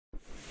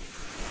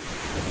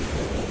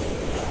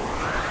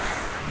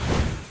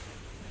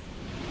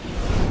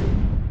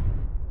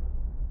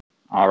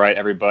All right,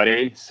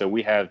 everybody. So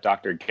we have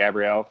Dr.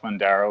 Gabrielle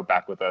Fundaro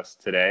back with us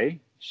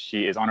today.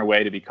 She is on her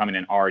way to becoming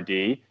an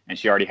RD, and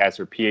she already has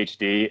her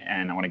PhD,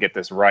 and I want to get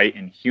this right,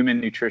 in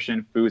human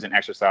nutrition, foods, and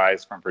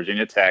exercise from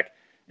Virginia Tech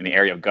in the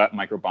area of gut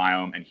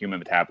microbiome and human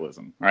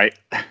metabolism, right?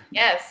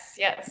 Yes,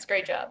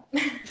 great job.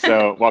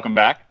 So welcome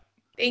back.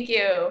 Thank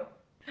you.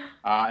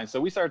 And so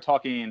we started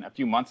talking a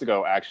few months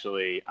ago,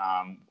 actually.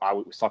 I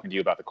was talking to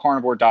you about the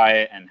carnivore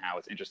diet and how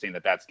it's interesting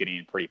that that's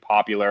getting pretty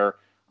popular.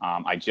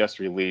 I just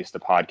released a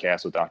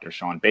podcast with Dr.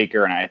 Sean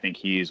Baker, and I think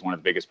he's one of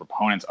the biggest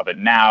proponents of it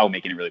now,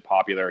 making it really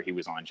popular. He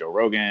was on Joe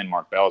Rogan,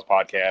 Mark Bell's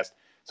podcast.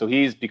 So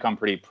he's become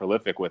pretty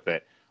prolific with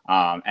it.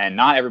 And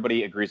not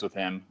everybody agrees with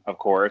him, of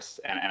course.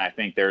 And I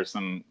think there's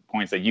some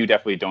points that you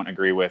definitely don't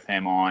agree with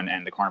him on,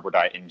 and the carnivore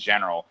diet in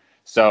general.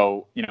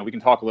 So, we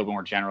can talk a little bit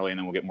more generally, and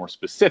then we'll get more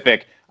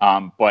specific.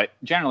 But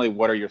generally,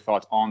 what are your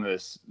thoughts on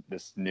this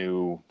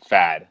new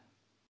fad?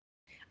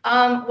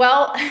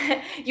 Well,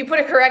 you put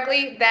it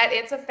correctly that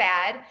it's a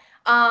fad.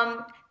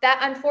 That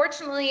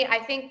unfortunately, I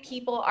think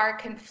people are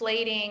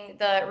conflating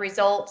the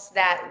results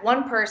that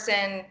one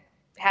person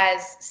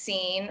has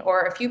seen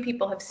or a few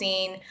people have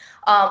seen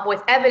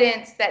with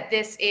evidence that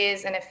this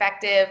is an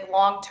effective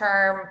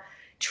long-term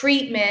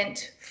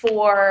treatment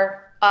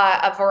for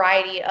a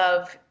variety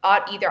of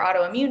either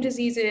autoimmune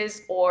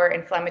diseases or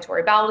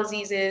inflammatory bowel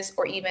diseases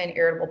or even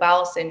irritable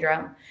bowel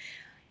syndrome.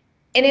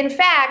 And in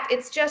fact,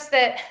 it's just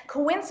that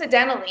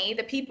coincidentally,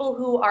 the people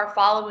who are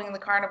following the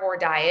carnivore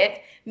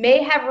diet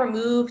may have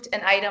removed an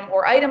item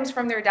or items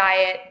from their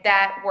diet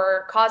that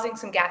were causing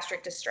some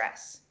gastric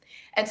distress.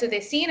 And so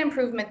they see an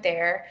improvement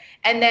there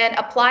and then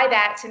apply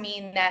that to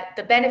mean that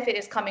the benefit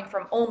is coming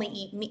from only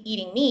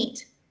eating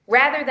meat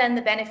rather than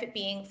the benefit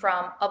being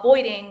from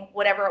avoiding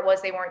whatever it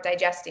was they weren't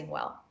digesting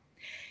well.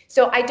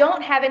 So I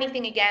don't have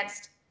anything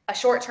against a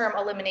short-term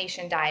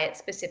elimination diet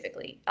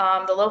specifically.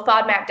 The low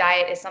FODMAP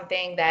diet is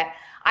something that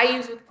I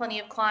use with plenty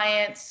of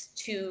clients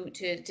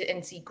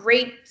and see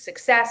great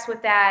success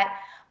with that.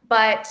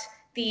 But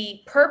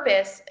the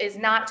purpose is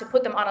not to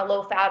put them on a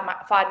low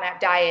FODMAP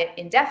diet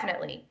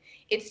indefinitely.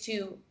 It's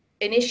to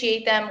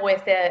initiate them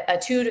with a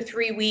 2 to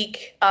 3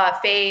 week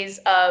phase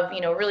of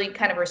really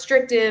kind of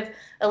restrictive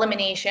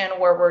elimination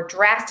where we're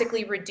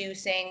drastically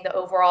reducing the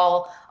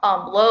overall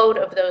load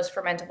of those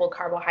fermentable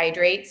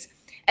carbohydrates,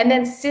 and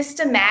then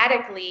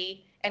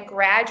systematically and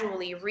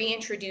gradually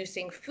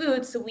reintroducing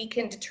foods so we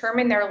can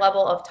determine their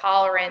level of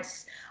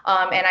tolerance.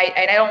 And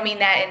I don't mean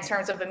that in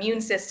terms of immune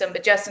system,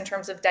 but just in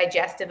terms of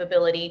digestive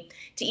ability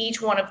to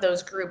each one of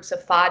those groups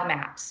of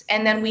FODMAPs.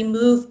 And then we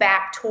move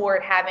back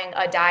toward having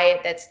a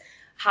diet that's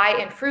high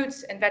in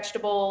fruits and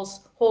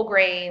vegetables, whole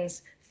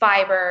grains,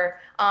 fiber,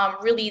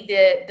 really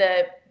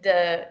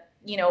the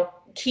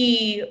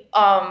key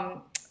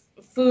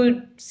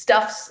food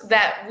stuffs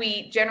that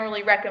we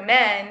generally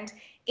recommend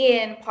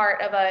in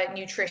part of a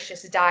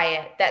nutritious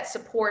diet that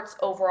supports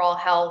overall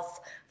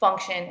health,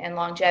 function, and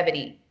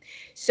longevity.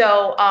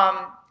 So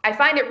I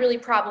find it really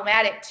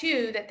problematic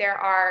too that there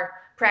are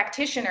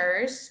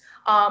practitioners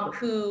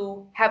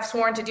who have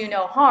sworn to do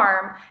no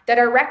harm that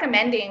are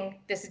recommending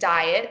this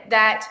diet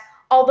that,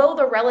 although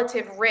the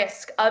relative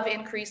risk of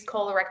increased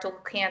colorectal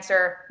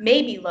cancer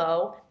may be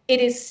low,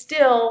 it is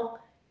still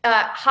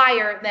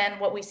higher than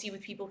what we see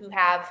with people who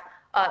have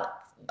a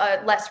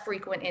less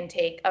frequent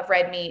intake of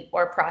red meat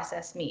or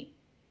processed meat.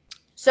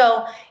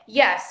 So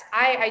yes,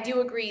 I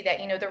do agree that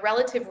the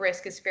relative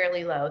risk is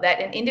fairly low,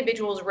 that an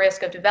individual's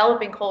risk of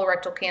developing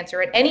colorectal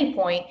cancer at any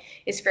point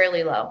is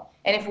fairly low.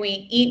 And if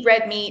we eat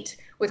red meat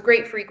with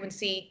great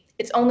frequency,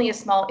 it's only a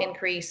small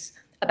increase,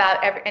 about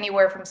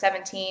anywhere from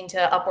 17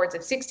 to upwards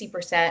of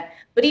 60%.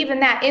 But even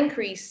that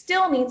increase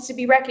still needs to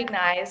be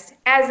recognized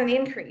as an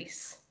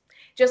increase.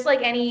 Just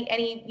like any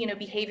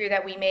behavior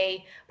that we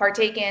may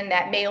partake in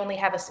that may only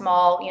have a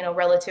small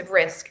relative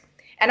risk.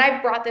 And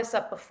I've brought this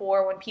up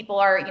before when people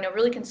are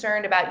really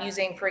concerned about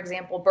using, for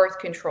example, birth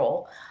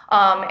control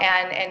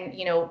and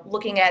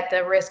looking at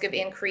the risk of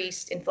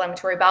increased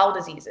inflammatory bowel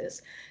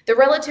diseases. The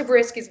relative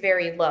risk is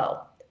very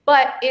low,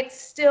 but it's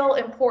still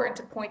important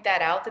to point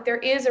that out, that there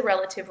is a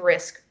relative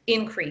risk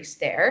increase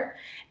there.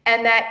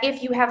 And that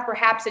if you have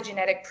perhaps a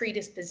genetic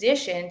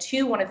predisposition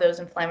to one of those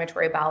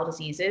inflammatory bowel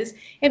diseases,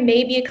 it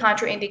may be a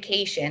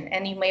contraindication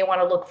and you may want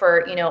to look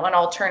for, an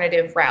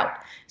alternative route.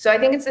 So I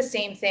think it's the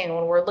same thing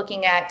when we're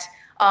looking at,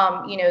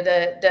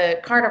 the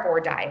carnivore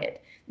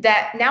diet,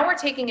 that now we're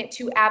taking it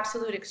to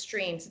absolute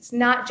extremes. It's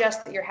not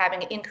just that you're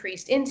having an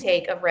increased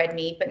intake of red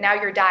meat, but now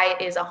your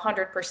diet is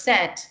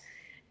 100%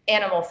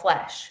 animal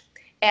flesh.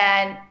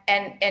 And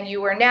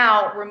you are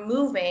now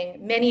removing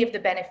many of the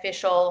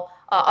beneficial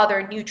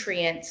other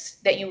nutrients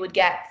that you would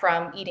get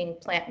from eating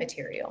plant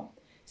material.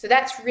 So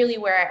that's really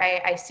where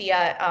I see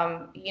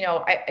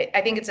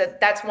I think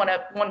that's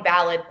one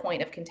valid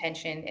point of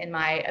contention in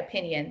my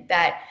opinion,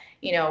 that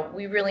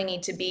we really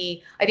need to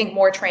be, I think,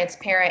 more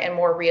transparent and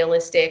more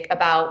realistic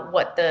about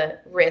what the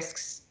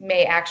risks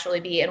may actually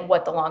be and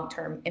what the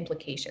long-term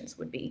implications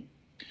would be.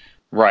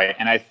 Right.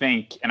 And I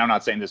think, and I'm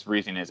not saying this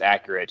reasoning is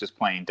accurate, just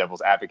playing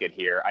devil's advocate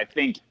here. I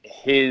think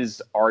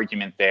his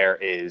argument there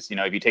is,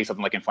 if you take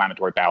something like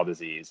inflammatory bowel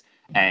disease,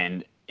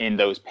 and in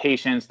those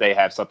patients, they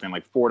have something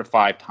like 4 to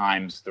 5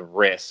 times the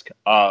risk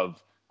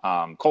of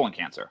colon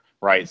cancer,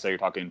 right? So you're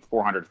talking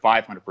 400,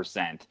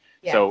 500%.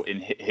 Yes. So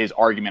in his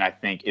argument, I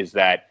think, is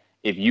that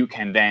if you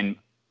can then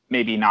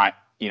maybe not,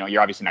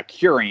 you're obviously not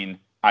curing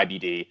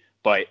IBD,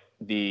 but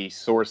the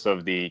source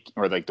of the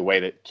way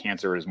that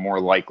cancer is more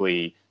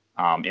likely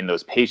in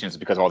those patients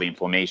because of all the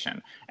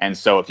inflammation. And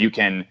so if you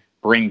can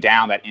bring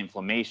down that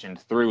inflammation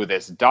through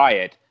this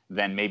diet,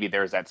 then maybe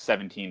there's that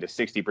 17 to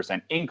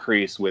 60%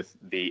 increase with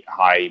the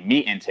high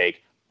meat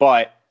intake.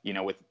 But,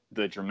 with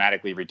the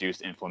dramatically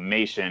reduced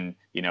inflammation,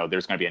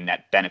 there's going to be a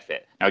net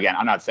benefit. Now, again,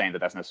 I'm not saying that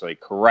that's necessarily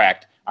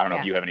correct. I don't know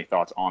if you have any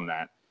thoughts on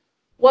that.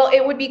 Well,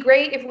 it would be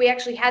great if we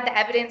actually had the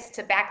evidence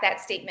to back that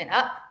statement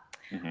up.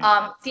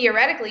 Mm-hmm.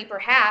 Theoretically,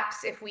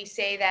 perhaps if we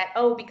say that,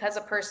 because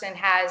a person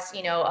has,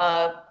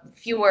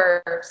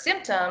 fewer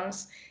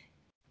symptoms,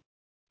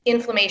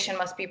 inflammation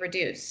must be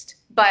reduced.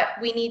 But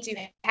we need to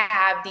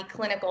have the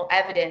clinical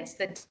evidence,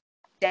 the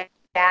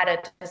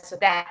data, so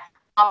that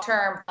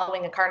long-term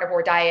following a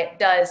carnivore diet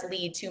does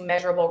lead to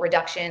measurable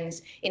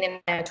reductions in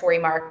inflammatory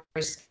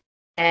markers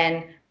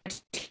and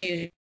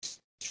reduce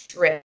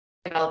risk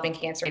of developing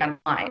cancer down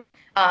the line.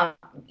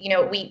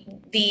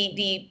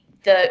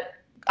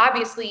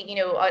 Obviously,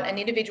 an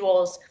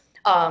individual's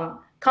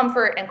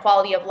comfort and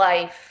quality of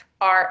life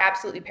are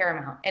absolutely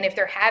paramount. And if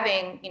they're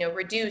having,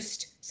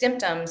 reduced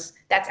symptoms,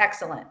 that's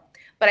excellent.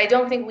 But I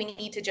don't think we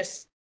need to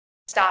just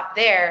stop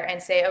there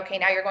and say, okay,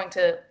 now you're going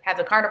to have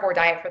a carnivore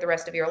diet for the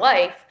rest of your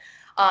life,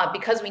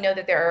 because we know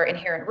that there are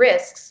inherent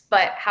risks.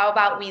 But how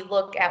about we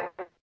look at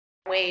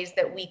ways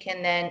that we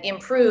can then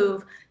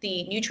improve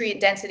the nutrient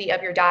density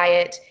of your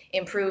diet,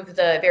 improve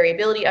the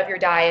variability of your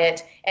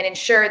diet, and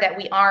ensure that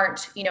we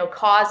aren't,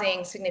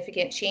 causing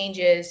significant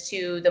changes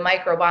to the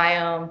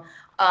microbiome,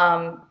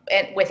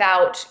 and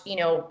without,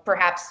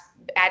 perhaps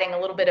adding a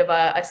little bit of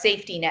a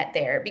safety net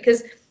there.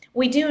 Because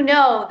we do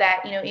know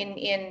that,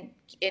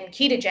 in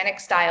ketogenic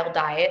style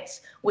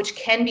diets, which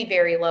can be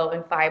very low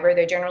in fiber,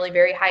 they're generally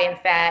very high in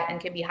fat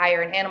and can be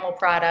higher in animal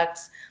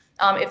products.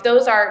 If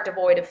those are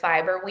devoid of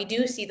fiber, we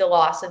do see the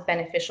loss of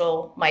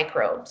beneficial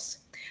microbes.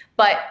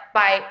 But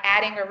by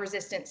adding a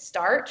resistant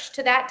starch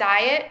to that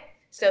diet,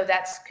 so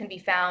that can be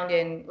found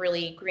in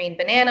really green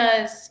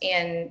bananas,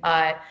 in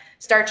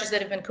starches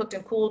that have been cooked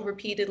and cooled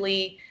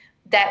repeatedly,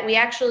 that we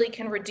actually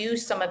can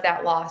reduce some of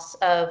that loss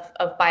of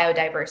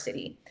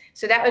biodiversity.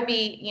 So that would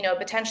be,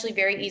 potentially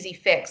very easy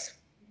fix.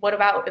 What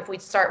about if we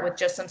start with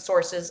just some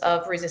sources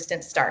of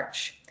resistant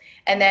starch?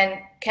 And then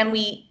can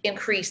we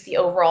increase the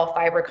overall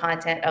fiber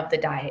content of the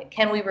diet?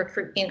 Can we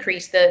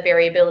increase the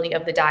variability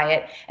of the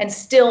diet and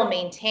still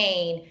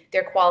maintain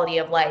their quality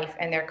of life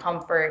and their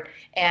comfort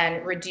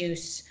and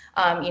reduce,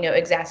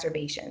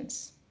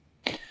 exacerbations?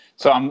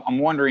 So I'm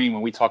wondering,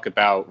 when we talk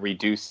about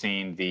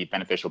reducing the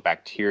beneficial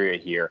bacteria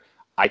here,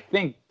 I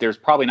think there's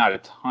probably not a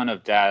ton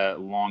of data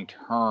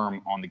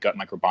long-term on the gut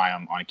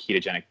microbiome on a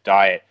ketogenic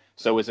diet.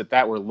 So is it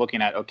that we're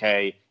looking at,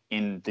 okay,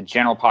 in the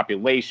general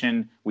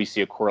population, we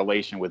see a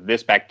correlation with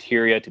this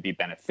bacteria to be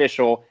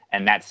beneficial,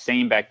 and that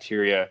same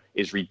bacteria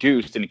is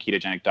reduced in a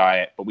ketogenic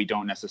diet, but we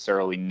don't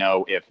necessarily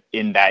know if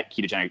in that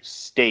ketogenic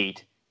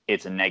state,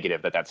 it's a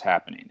negative that's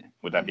happening.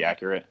 Would that be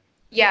accurate?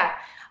 Yeah.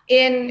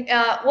 In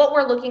what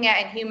we're looking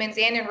at in humans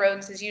and in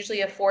rodents is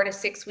usually a 4 to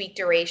 6 week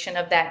duration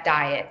of that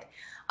diet.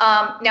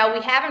 Now,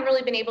 we haven't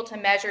really been able to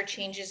measure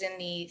changes in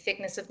the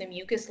thickness of the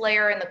mucus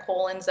layer in the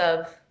colons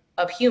of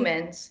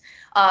humans,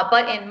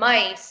 but in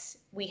mice,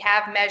 we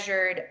have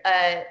measured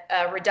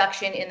a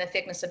reduction in the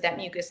thickness of that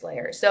mucus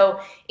layer.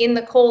 So in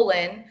the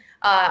colon,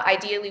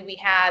 ideally, we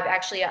have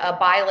actually a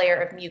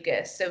bilayer of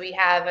mucus. So we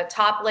have a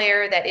top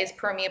layer that is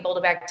permeable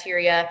to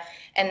bacteria,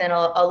 and then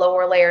a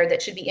lower layer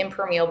that should be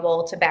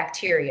impermeable to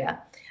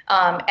bacteria.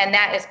 And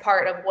that is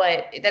part of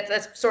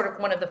that's sort of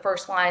one of the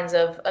first lines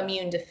of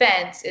immune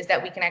defense, is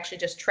that we can actually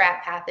just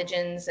trap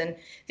pathogens and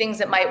things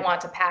that might want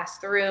to pass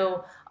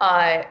through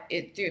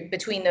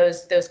between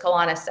those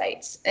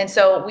colonocytes. And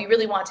so we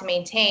really want to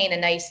maintain a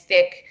nice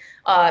thick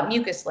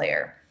mucus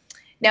layer.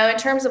 Now, in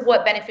terms of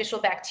what beneficial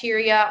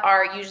bacteria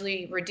are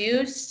usually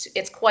reduced,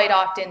 it's quite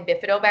often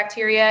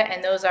bifidobacteria,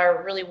 and those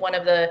are really one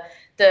of the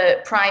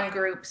prime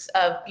groups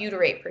of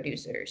butyrate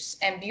producers.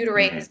 And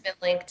butyrate has been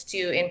linked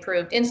to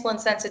improved insulin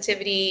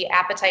sensitivity,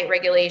 appetite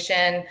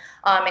regulation,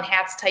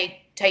 enhanced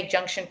tight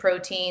junction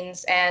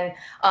proteins, and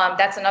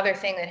that's another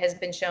thing that has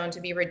been shown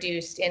to be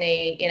reduced in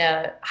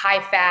a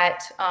high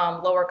fat,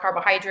 lower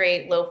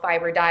carbohydrate, low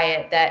fiber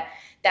diet.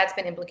 That's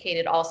been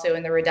implicated also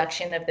in the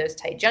reduction of those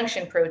tight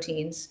junction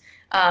proteins.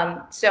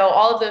 So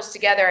all of those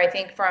together, I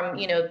think, from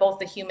both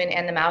the human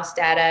and the mouse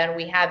data, and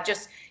we have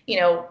just we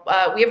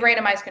have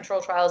randomized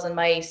control trials in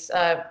mice,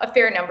 a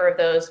fair number of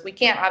those. We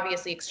can't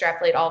obviously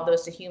extrapolate all of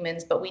those to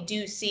humans, but we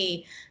do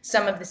see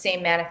some of the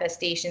same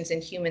manifestations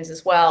in humans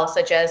as well,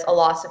 such as a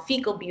loss of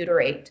fecal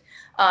butyrate.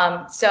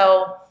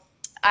 So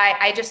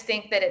I just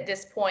think that at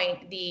this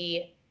point,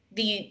 the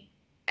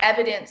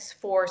evidence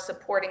for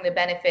supporting the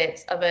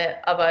benefits of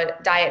a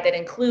diet that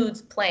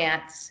includes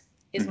plants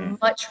is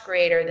much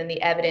greater than the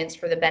evidence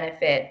for the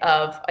benefit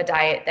of a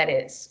diet that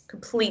is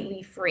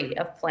completely free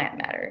of plant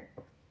matter.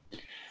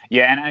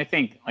 Yeah, and I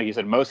think, like you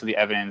said, most of the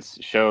evidence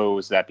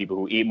shows that people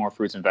who eat more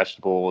fruits and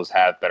vegetables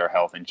have better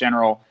health in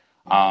general.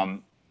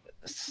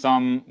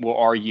 Some will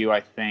argue,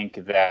 I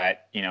think,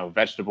 that,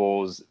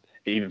 vegetables,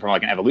 even from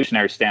like an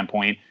evolutionary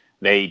standpoint,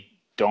 they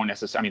don't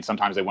necessarily, I mean,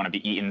 sometimes they want to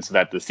be eaten so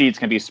that the seeds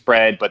can be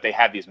spread, but they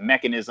have these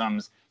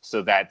mechanisms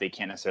so that they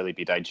can't necessarily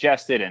be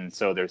digested. And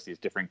so there's these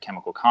different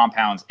chemical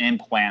compounds in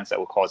plants that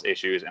will cause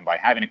issues. And by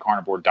having a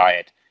carnivore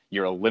diet,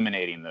 you're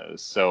eliminating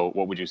those. So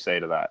what would you say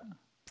to that?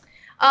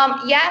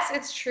 Yes,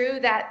 it's true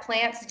that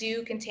plants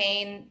do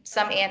contain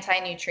some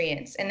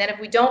anti-nutrients, and that if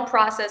we don't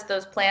process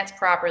those plants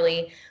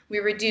properly, we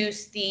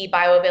reduce the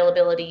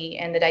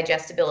bioavailability and the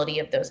digestibility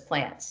of those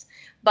plants.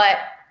 But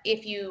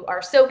if you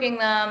are soaking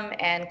them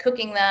and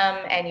cooking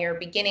them, and you're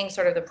beginning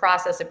sort of the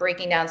process of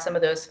breaking down some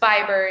of those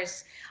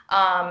fibers,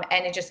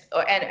 and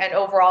an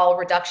overall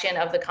reduction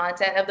of the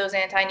content of those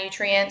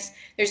anti-nutrients,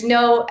 there's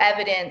no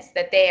evidence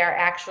that they are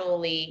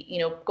actually,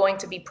 going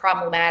to be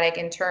problematic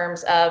in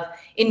terms of,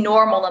 in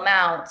normal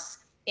amounts,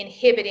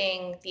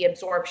 inhibiting the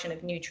absorption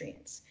of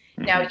nutrients.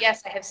 Now,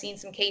 yes, I have seen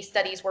some case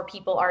studies where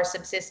people are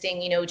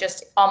subsisting,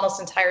 just almost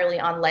entirely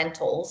on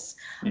lentils,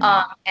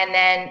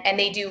 and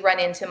they do run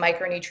into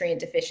micronutrient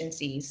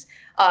deficiencies,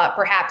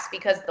 perhaps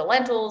because the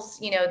lentils,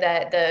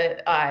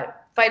 the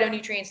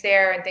phytonutrients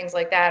there and things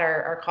like that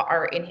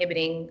are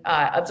inhibiting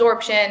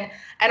absorption,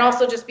 and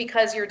also just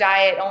because your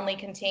diet only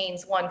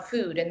contains one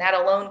food, and that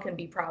alone can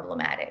be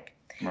problematic.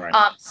 Right.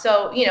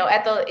 So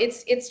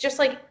it's just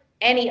like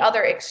any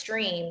other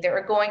extreme. There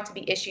are going to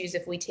be issues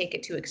if we take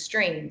it to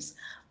extremes.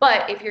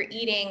 But if you're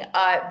eating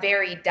a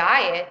varied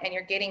diet and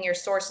you're getting your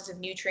sources of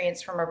nutrients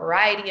from a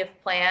variety of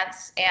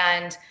plants,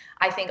 and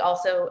I think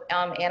also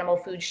animal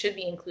food should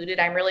be included.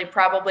 I'm really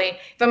probably,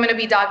 if I'm going to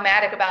be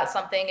dogmatic about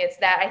something, it's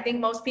that I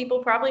think most people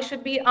probably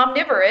should be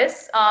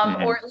omnivorous,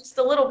 or at least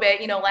a little bit,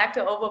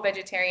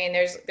 lacto-ovo-vegetarian.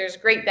 There's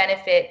great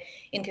benefit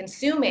in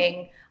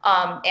consuming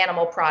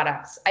animal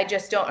products. I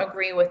just don't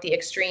agree with the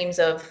extremes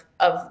of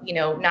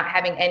not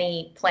having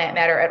any plant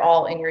matter at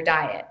all in your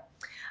diet.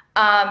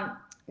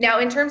 Now,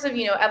 in terms of,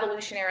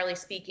 evolutionarily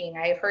speaking,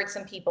 I've heard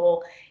some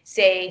people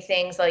say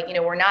things like,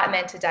 we're not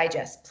meant to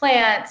digest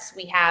plants.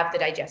 We have the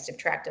digestive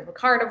tract of a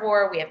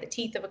carnivore. We have the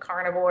teeth of a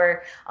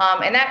carnivore.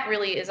 And that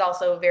really is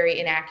also very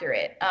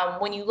inaccurate.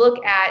 When you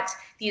look at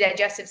the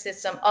digestive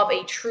system of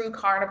a true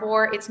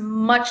carnivore, it's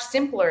much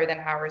simpler than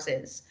ours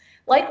is.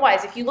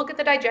 Likewise, if you look at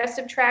the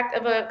digestive tract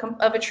of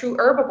a true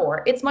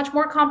herbivore, it's much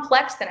more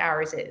complex than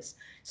ours is.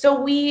 So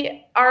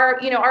we are,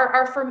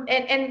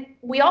 and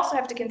we also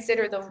have to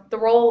consider the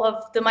role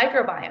of the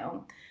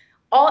microbiome.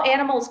 All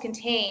animals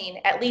contain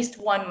at least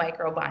one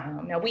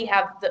microbiome. Now we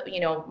have the,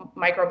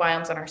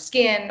 microbiomes on our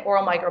skin,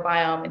 oral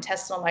microbiome,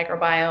 intestinal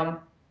microbiome,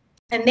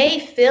 and they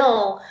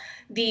fill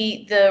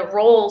the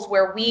roles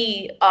where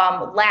we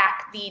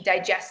lack the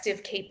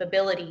digestive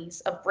capabilities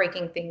of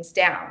breaking things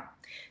down.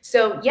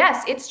 So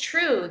yes, it's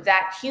true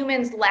that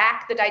humans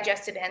lack the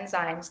digestive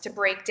enzymes to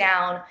break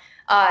down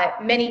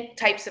many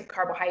types of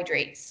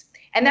carbohydrates.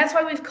 And that's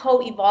why we've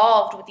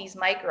co-evolved with these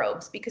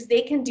microbes, because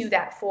they can do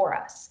that for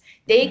us.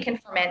 They can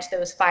ferment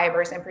those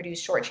fibers and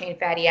produce short-chain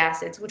fatty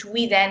acids, which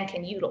we then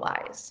can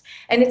utilize.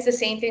 And it's the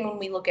same thing when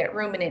we look at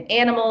ruminant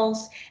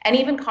animals and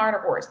even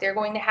carnivores. They're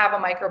going to have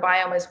a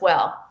microbiome as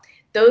well.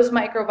 Those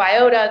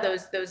microbiota,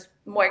 those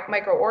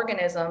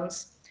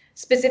microorganisms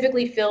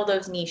specifically fill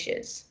those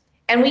niches.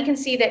 And we can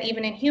see that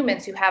even in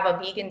humans who have a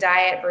vegan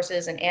diet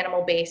versus an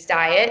animal-based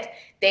diet,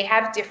 they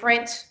have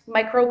different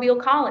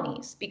microbial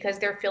colonies because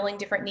they're filling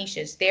different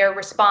niches. They're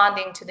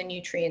responding to the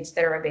nutrients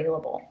that are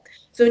available.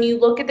 So when you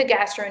look at the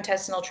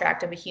gastrointestinal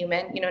tract of a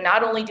human,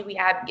 not only do we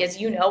have, as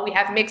we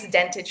have mixed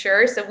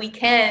dentiture, so we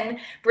can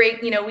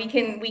break,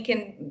 we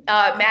can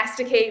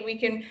masticate, we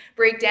can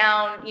break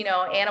down,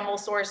 animal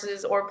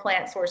sources or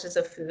plant sources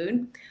of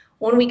food.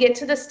 When we get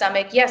to the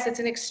stomach, yes,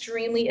 it's an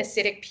extremely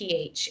acidic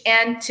pH.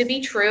 And to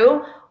be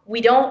true, we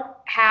don't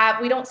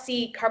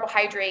see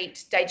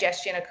carbohydrate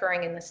digestion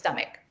occurring in the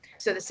stomach.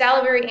 So the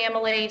salivary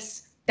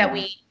amylase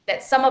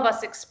that some of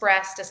us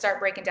express to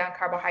start breaking down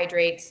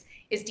carbohydrates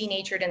is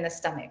denatured in the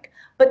stomach.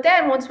 But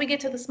then once we get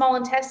to the small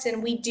intestine,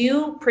 we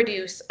do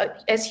produce,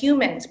 as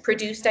humans,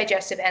 produce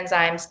digestive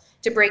enzymes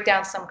to break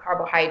down some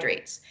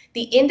carbohydrates.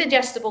 The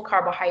indigestible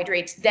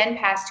carbohydrates then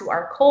pass to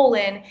our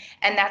colon,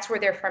 and that's where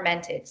they're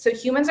fermented. So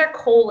humans are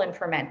colon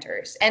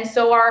fermenters, and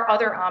so are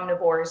other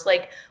omnivores.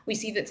 Like we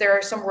see that there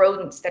are some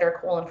rodents that are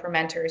colon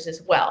fermenters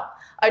as well.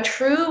 A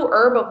true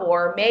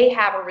herbivore may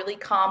have a really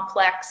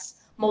complex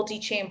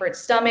multi-chambered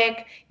stomach.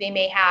 They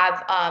may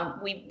have,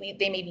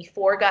 they may be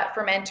foregut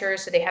fermenters,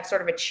 so they have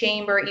sort of a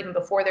chamber even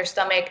before their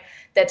stomach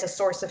that's a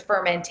source of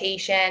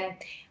fermentation.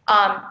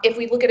 If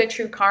we look at a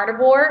true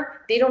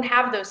carnivore, they don't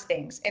have those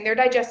things, and their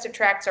digestive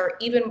tracts are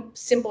even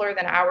simpler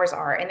than ours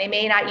are, and they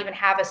may not even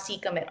have a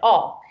cecum at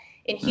all.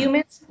 In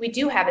humans, we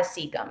do have a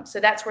cecum. So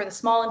that's where the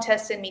small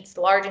intestine meets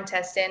the large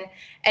intestine,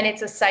 and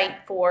it's a site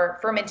for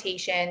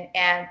fermentation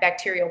and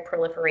bacterial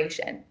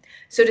proliferation.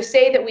 So to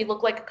say that we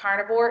look like a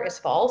carnivore is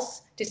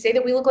false. To say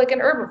that we look like an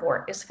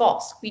herbivore is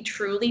false. We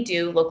truly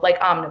do look like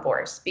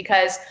omnivores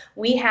because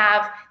we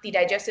have the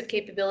digestive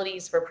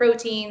capabilities for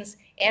proteins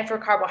and for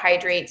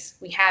carbohydrates.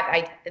 We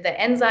have the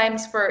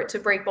enzymes to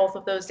break both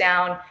of those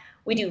down.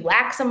 We do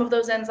lack some of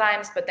those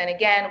enzymes, but then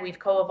again, we've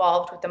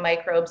co-evolved with the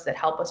microbes that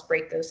help us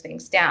break those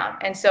things down.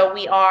 And so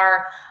we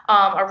are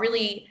a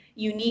really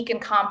unique and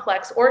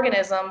complex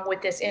organism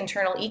with this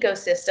internal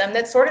ecosystem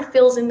that sort of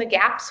fills in the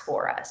gaps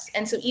for us.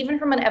 And so even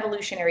from an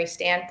evolutionary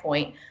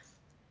standpoint,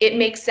 it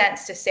makes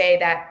sense to say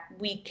that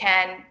we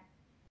can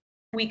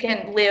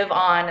live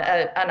on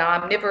an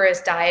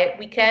omnivorous diet.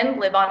 We can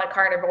live on a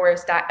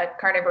carnivorous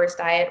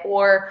diet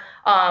or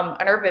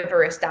an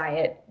herbivorous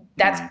diet.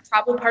 That's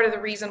probably part of the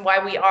reason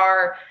why we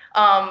are,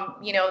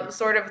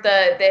 sort of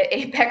the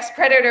apex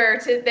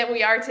predator that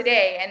we are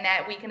today, and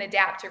that we can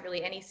adapt to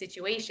really any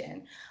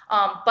situation.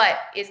 But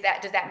does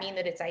that mean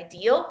that it's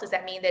ideal? Does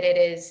that mean that it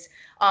is,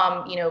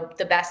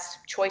 the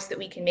best choice that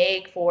we can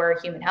make for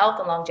human health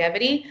and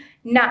longevity?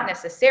 Not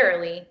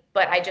necessarily,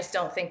 but I just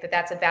don't think that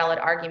that's a valid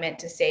argument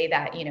to say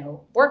that,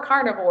 we're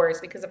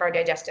carnivores because of our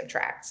digestive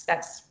tracts.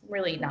 That's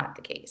really not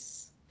the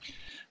case.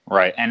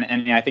 Right. And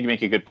I think you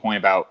make a good point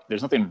about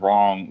there's nothing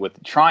wrong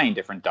with trying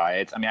different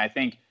diets. I mean, I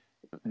think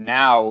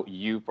now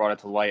you brought it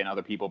to light and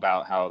other people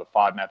about how the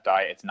FODMAP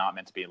diet, it's not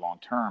meant to be long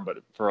term, but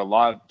for a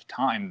lot of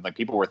time, like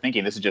people were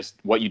thinking this is just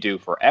what you do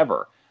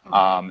forever.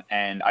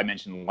 And I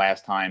mentioned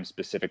last time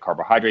specific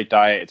carbohydrate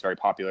diet. It's very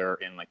popular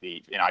in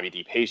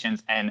IBD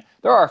patients. And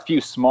there are a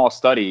few small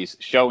studies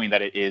showing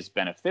that it is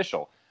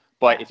beneficial.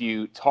 But if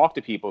you talk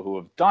to people who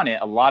have done it,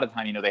 a lot of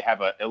time, they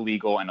have an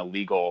illegal and a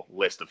legal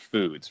list of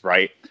foods,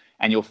 right?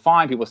 And you'll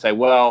find people say,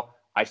 well,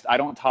 I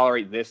don't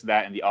tolerate this,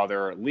 that, and the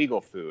other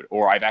legal food,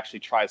 or I've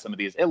actually tried some of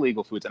these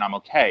illegal foods and I'm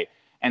okay.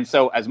 And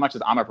so as much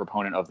as I'm a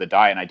proponent of the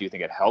diet, and I do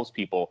think it helps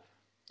people,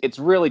 it's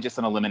really just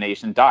an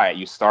elimination diet.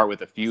 You start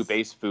with a few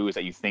base foods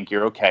that you think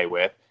you're okay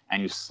with,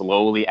 and you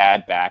slowly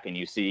add back, and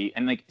you see,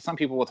 and like some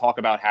people will talk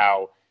about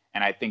how,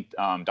 and I think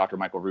Dr.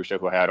 Michael Ruscio,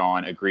 who I had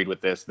on, agreed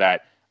with this,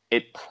 that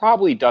it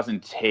probably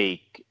doesn't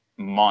take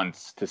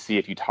months to see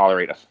if you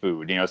tolerate a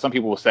food. Some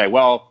people will say,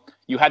 well,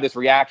 you had this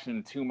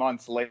reaction 2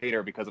 months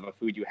later because of a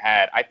food you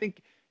had. I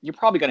think you're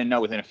probably going to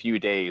know within a few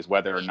days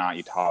whether or not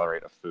you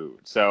tolerate a food.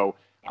 So,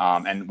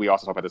 and we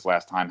also talked about this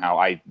last time, how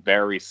I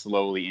very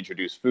slowly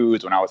introduced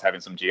foods when I was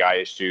having some GI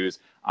issues.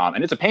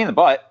 And it's a pain in the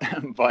butt,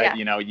 but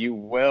you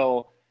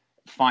will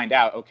find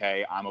out,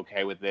 okay, I'm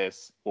okay with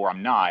this or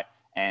I'm not.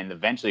 And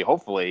eventually,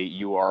 hopefully,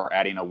 you are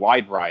adding a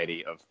wide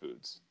variety of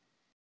foods.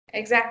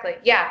 Exactly.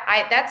 Yeah,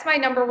 that's my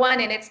number one.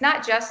 And it's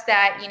not just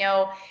that,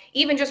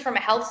 even just from a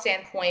health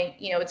standpoint,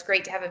 it's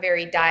great to have a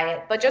varied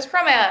diet, but just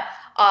from a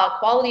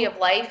quality of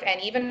life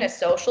and even a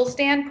social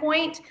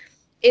standpoint,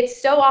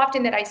 it's so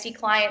often that I see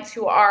clients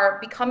who are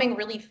becoming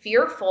really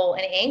fearful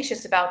and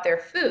anxious about their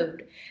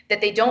food,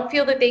 that they don't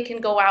feel that they can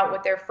go out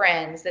with their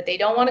friends, that they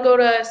don't want to go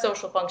to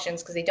social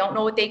functions because they don't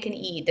know what they can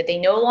eat, that they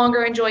no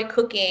longer enjoy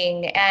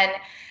cooking. And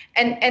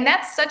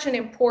that's such an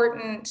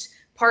important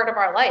part of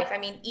our life. I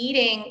mean,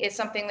 eating is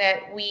something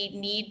that we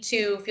need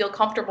to feel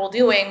comfortable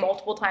doing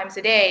multiple times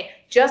a day,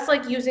 just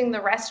like using the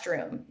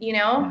restroom,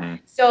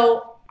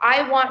 So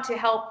I want to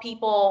help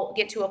people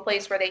get to a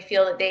place where they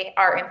feel that they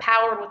are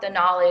empowered with the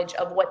knowledge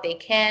of what they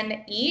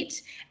can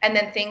eat and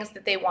then things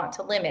that they want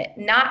to limit.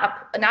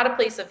 Not a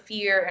place of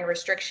fear and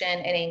restriction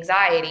and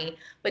anxiety,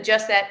 but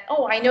just that,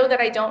 I know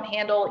that I don't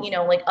handle,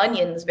 like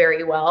onions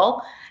very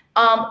well.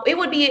 It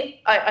would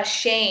be a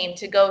shame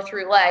to go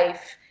through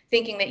life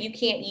thinking that you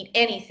can't eat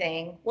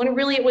anything, when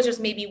really it was just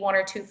maybe one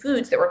or two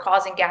foods that were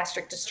causing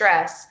gastric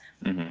distress,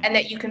 and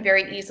that you can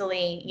very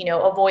easily,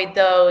 avoid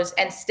those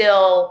and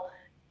still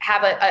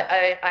have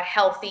a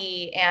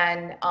healthy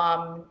and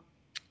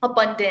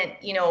abundant,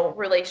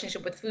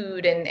 relationship with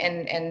food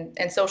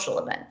and social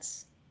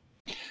events.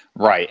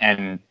 Right.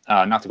 And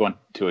not to go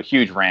into a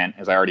huge rant,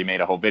 as I already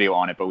made a whole video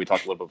on it, but we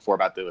talked a little bit before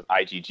about the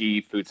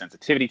IgG food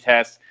sensitivity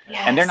tests.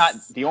 Yes. And they're not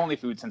the only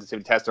food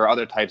sensitivity tests. There are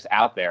other types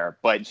out there.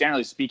 But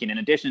generally speaking, in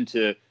addition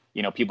to,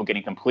 people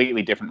getting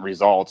completely different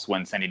results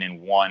when sending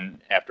in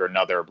one after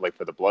another, like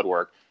for the blood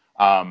work,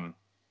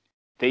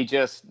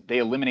 they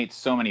eliminate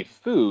so many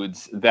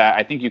foods that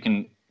I think you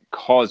can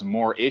cause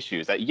more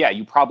issues. That,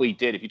 you probably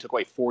did. If you took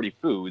away 40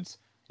 foods,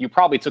 you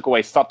probably took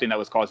away something that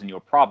was causing you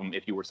a problem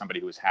if you were somebody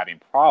who was having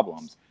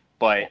problems.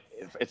 But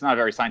it's not a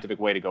very scientific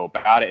way to go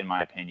about it, in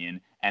my opinion.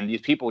 And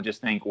these people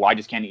just think, well, I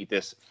just can't eat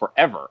this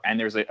forever.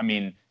 And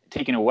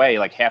taking away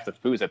like half the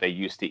foods that they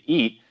used to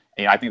eat,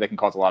 I think that can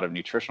cause a lot of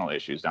nutritional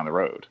issues down the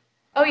road.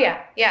 Oh,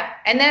 yeah. Yeah.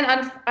 And then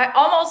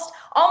almost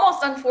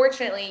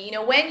unfortunately,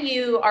 when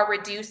you are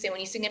reducing,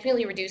 when you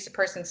significantly reduce a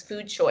person's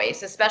food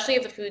choice, especially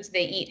of the foods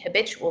they eat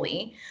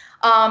habitually,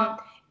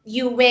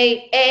 you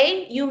may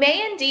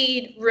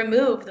indeed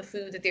remove the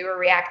food that they were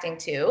reacting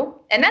to,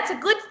 and that's a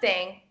good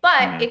thing,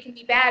 but it can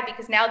be bad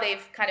because now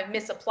they've kind of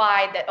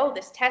misapplied that, oh,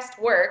 this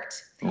test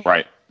worked.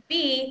 Right.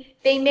 B,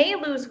 they may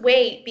lose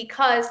weight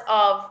because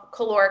of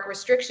caloric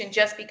restriction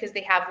just because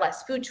they have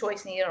less food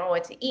choice and you don't know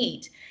what to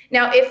eat.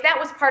 Now, if that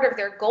was part of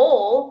their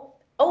goal,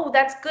 oh,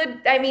 that's good.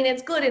 I mean,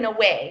 it's good in a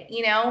way,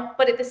 you know,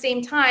 but at the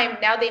same time,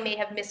 now they may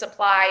have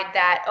misapplied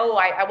that, oh,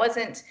 I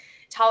wasn't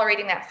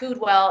tolerating that food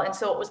well, and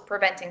so it was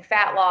preventing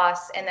fat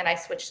loss, and then I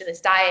switched to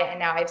this diet, and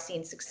now I've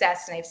seen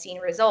success and I've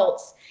seen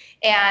results.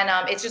 And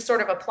it's just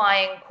sort of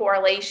applying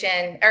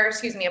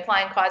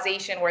applying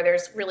causation where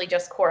there's really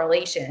just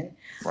correlation.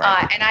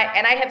 Right. And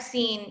I have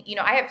seen,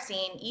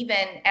 even,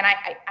 and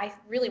I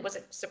really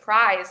wasn't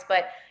surprised,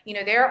 but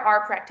there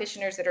are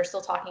practitioners that are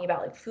still talking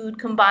about like food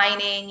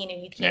combining.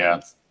 You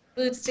can't eat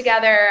foods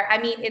together. I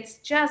mean, it's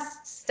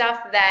just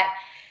stuff that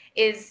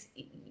is.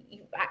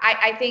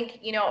 I think,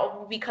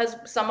 because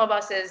some of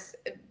us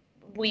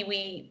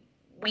we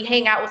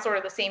hang out with sort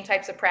of the same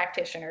types of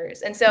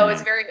practitioners. And so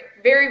it's very,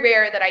 very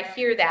rare that I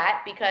hear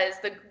that, because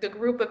the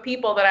group of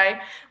people that I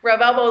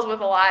rub elbows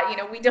with a lot,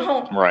 we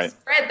don't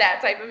spread that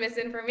type of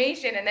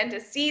misinformation. And then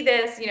to see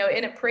this,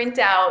 in a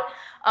printout,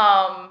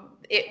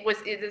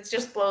 it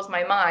just blows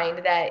my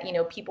mind that,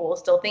 people will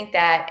still think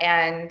that.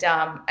 And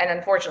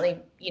unfortunately,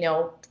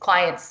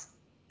 clients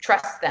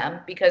trust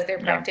them because they're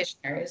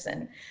practitioners.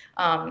 And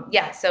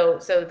so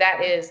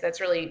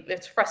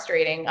it's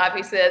frustrating.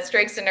 Obviously that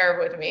strikes a nerve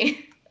with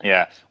me.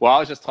 Yeah. Well, I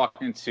was just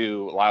talking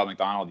to Lyle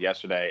McDonald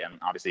yesterday, and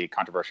obviously a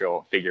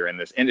controversial figure in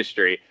this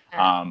industry.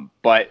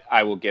 But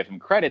I will give him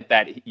credit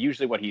that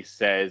usually what he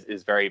says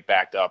is very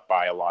backed up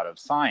by a lot of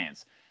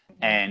science.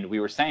 And we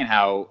were saying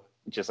how,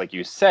 just like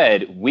you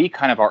said, we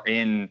kind of are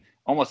in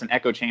almost an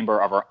echo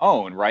chamber of our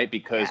own, right?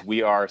 Because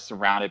we are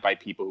surrounded by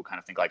people who kind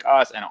of think like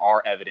us and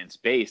are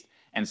evidence-based.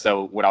 And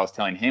so what I was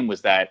telling him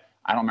was that,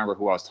 I don't remember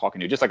who I was talking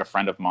to, just like a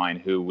friend of mine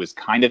who was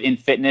kind of in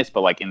fitness,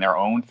 but like in their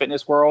own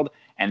fitness world.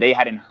 And they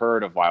hadn't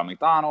heard of Lyle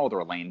McDonald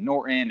or Lane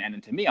Norton.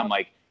 And to me, I'm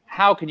like,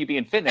 how can you be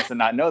in fitness and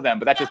not know them?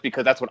 But that's just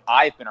because that's what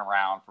I've been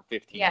around for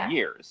 15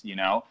 years,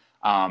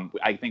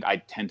 I think I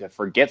tend to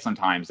forget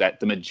sometimes that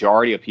the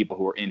majority of people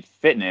who are in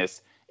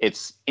fitness,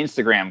 it's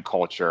Instagram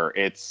culture,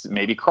 it's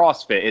maybe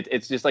CrossFit.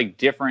 It's just like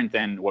different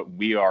than what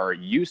we are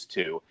used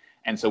to.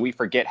 And so we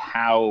forget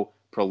how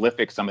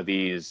prolific some of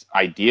these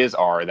ideas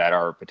are that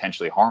are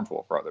potentially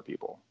harmful for other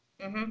people.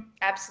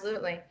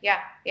 Absolutely.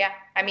 Yeah.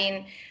 I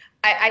mean,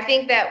 I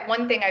think that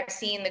one thing I've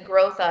seen the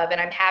growth of,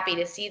 and I'm happy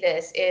to see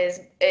this, is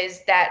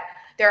that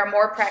there are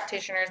more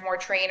practitioners, more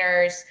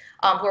trainers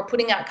who are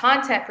putting out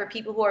content for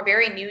people who are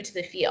very new to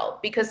the field.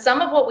 Because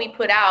some of what we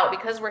put out,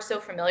 because we're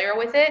so familiar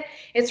with it,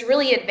 it's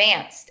really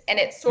advanced, and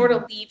it sort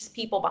of leaves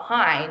people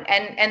behind.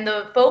 And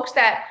the folks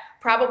that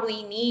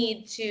probably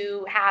need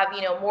to have,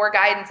 more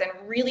guidance and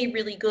really,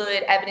 really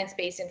good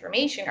evidence-based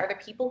information are the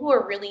people who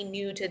are really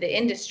new to the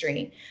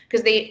industry,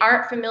 because they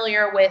aren't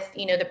familiar with,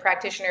 the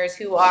practitioners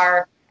who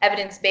are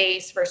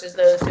evidence-based versus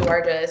those who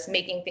are just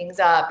making things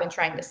up and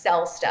trying to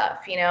sell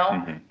stuff.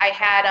 I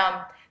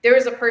had, there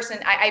was a person,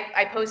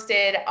 I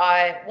posted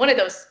one of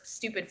those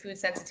stupid food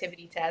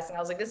sensitivity tests, and I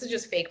was like, this is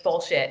just fake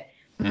bullshit.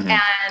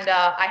 And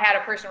I had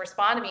a person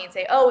respond to me and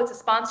say, oh, it's a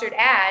sponsored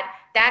ad.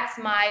 That's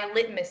my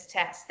litmus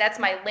test. That's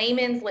my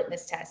layman's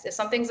litmus test. If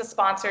something's a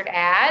sponsored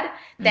ad,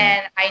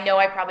 then I know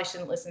I probably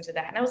shouldn't listen to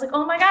that. And I was like,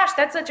 oh my gosh,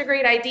 that's such a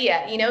great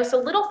idea. So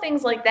little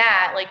things like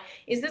that, like,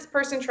 is this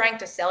person trying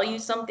to sell you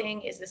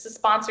something? Is this a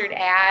sponsored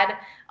ad?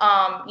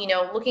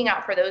 Looking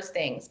out for those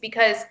things,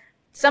 because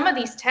some of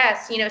these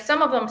tests,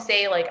 some of them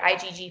say like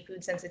IgG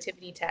food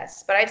sensitivity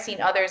tests, but I've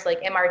seen others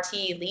like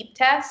MRT leap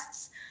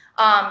tests.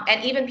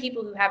 And even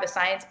people who have a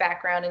science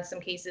background in some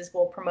cases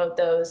will promote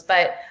those,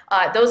 but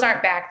those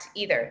aren't backed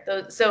either.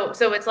 So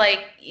it's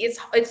like,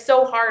 it's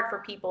so hard for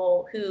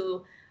people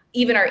who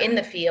even are in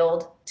the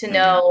field to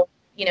know,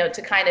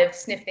 to kind of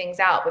sniff things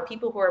out. But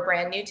people who are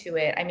brand new to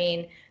it, I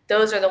mean,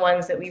 those are the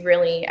ones that we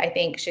really, I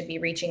think, should be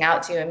reaching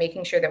out to and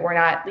making sure that we're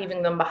not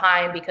leaving them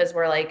behind because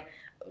we're like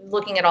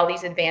looking at all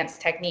these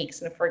advanced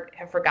techniques and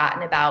have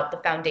forgotten about the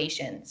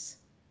foundations.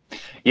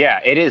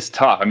 Yeah, it is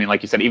tough. I mean,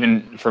 like you said,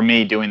 even for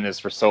me doing this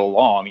for so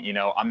long,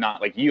 I'm not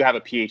like, you have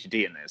a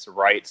PhD in this,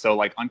 right? So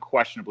like,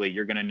 unquestionably,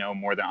 you're going to know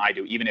more than I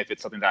do, even if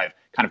it's something that I've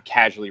kind of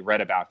casually read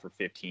about for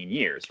 15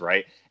 years,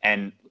 right?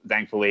 And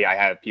thankfully, I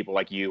have people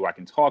like you I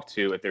can talk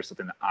to if there's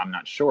something that I'm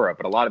not sure of.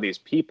 But a lot of these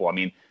people, I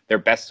mean, their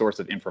best source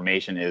of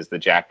information is the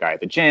jack guy at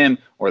the gym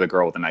or the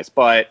girl with a nice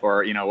butt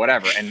or,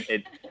 whatever. And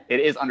it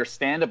is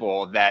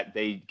understandable that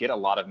they get a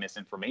lot of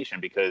misinformation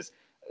because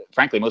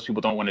frankly, most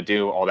people don't want to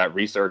do all that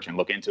research and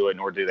look into it,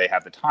 nor do they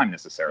have the time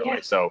necessarily. Yeah.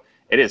 So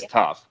it is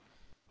tough.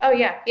 Oh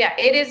yeah.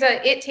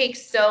 It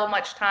takes so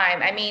much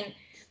time. I mean,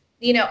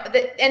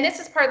 and this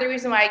is part of the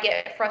reason why I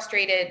get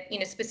frustrated,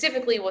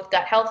 specifically with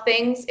gut health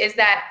things, is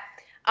that,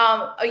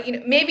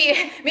 maybe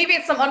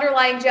it's some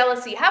underlying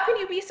jealousy. How can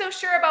you be so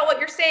sure about what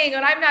you're saying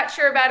and I'm not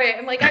sure about it?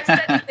 And like, I've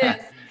studied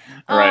this.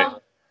 Right.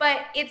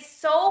 But it's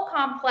so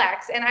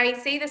complex, and I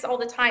say this all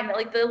the time, that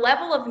like the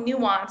level of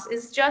nuance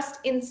is just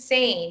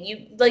insane.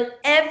 You like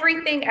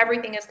everything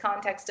is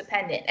context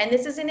dependent, and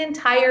this is an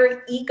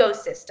entire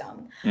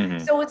ecosystem.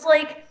 So it's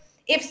like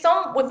if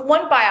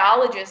one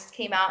biologist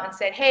came out and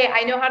said, hey,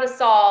 I know how to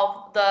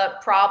solve the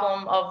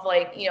problem of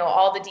like, you know,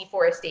 all the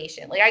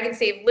deforestation, like I can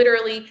save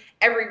literally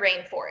every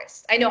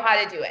rainforest, I know how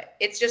to do it,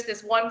 it's just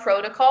this one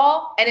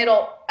protocol and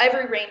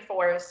every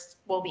rainforest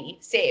will be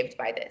saved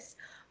by this,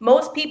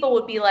 most people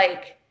would be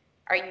like,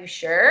 are you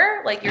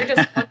sure? Like, you're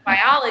just one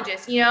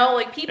biologist, you know,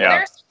 like people,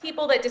 there's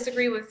people that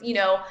disagree with, you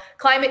know,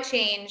 climate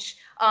change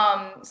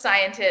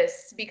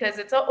scientists because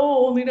it's,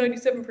 only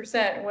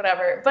 97% or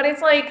whatever. But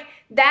it's like,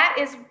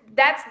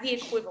 that's the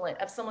equivalent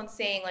of someone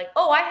saying like,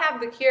 oh, I have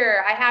the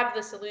cure, I have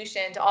the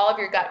solution to all of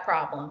your gut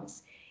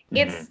problems.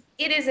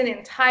 It is an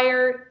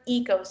entire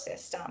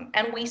ecosystem,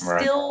 and we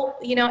still,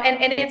 you know,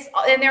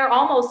 and there are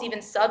almost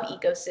even sub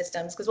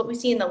ecosystems, because what we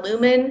see in the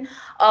lumen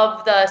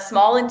of the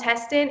small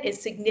intestine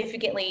is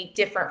significantly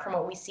different from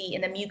what we see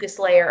in the mucus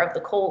layer of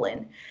the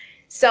colon.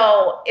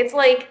 So it's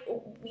like,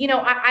 you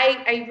know,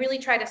 I really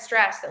try to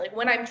stress that like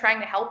when I'm trying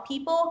to help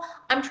people,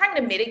 I'm trying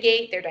to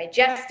mitigate their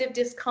digestive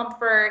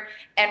discomfort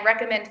and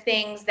recommend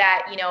things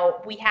that, you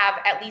know, we have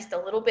at least a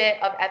little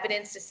bit of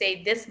evidence to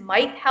say this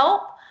might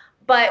help,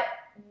 but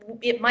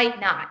it might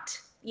not,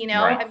 you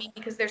know, I mean,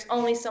 because there's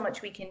only so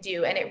much we can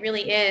do. And it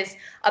really is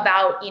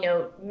about, you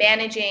know,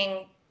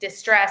 managing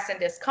distress and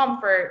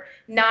discomfort,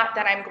 not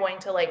that I'm going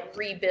to like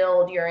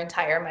rebuild your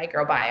entire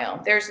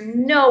microbiome. There's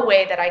no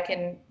way that I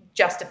can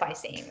justify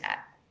saying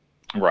that.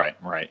 Right.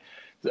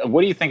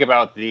 What do you think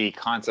about the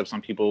concept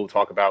some people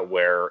talk about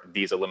where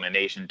these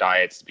elimination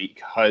diets,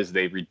 because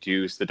they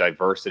reduce the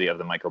diversity of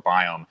the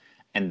microbiome,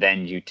 and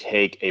then you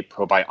take a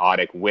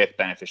probiotic with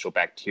beneficial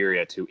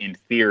bacteria to, in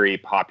theory,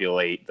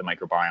 populate the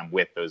microbiome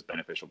with those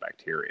beneficial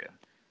bacteria?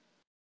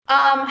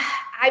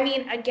 I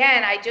mean,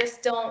 again, I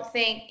just don't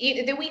think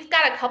we've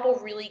got a couple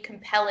really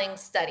compelling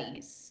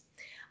studies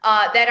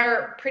that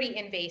are pretty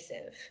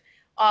invasive.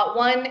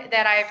 One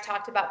that I've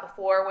talked about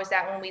before was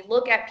that when we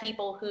look at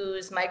people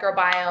whose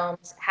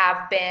microbiomes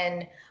have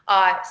been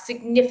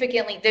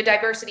the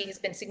diversity has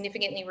been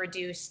significantly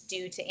reduced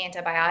due to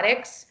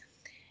antibiotics.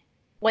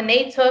 When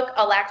they took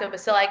a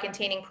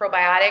lactobacilli-containing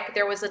probiotic,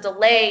 there was a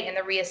delay in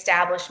the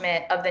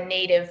reestablishment of the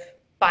native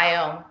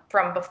biome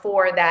from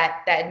before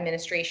that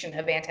administration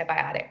of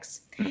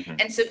antibiotics.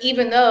 And so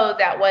even though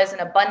that was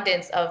an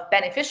abundance of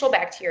beneficial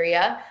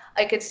bacteria,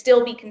 it could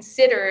still be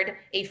considered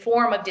a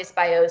form of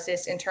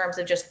dysbiosis in terms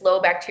of just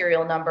low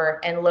bacterial number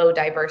and low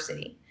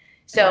diversity.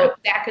 So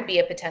that could be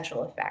a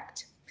potential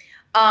effect.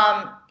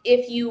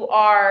 If you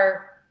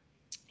are,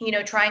 you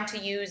know, trying to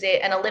use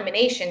an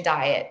elimination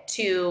diet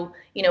to,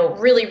 you know,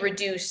 really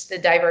reduce the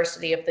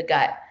diversity of the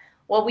gut.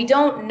 Well, we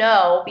don't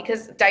know,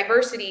 because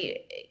diversity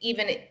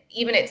even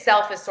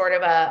itself is sort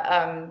of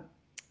a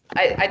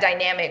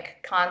dynamic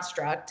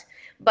construct,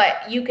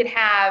 but you could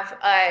have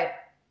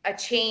a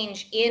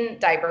change in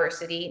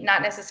diversity,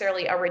 not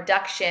necessarily a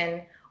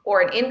reduction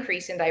or an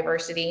increase in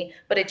diversity,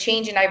 but a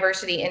change in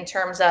diversity in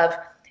terms of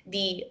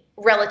the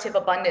relative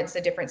abundance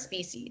of different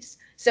species.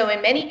 So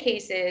in many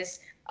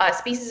cases,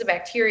 species of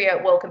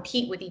bacteria will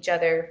compete with each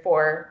other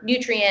for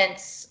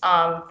nutrients,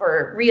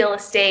 for real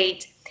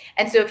estate.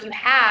 And so if you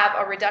have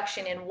a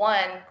reduction in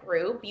one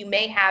group, you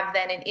may have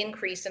then an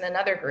increase in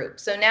another group.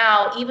 So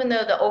now, even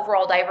though the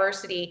overall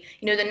diversity,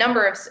 you know, the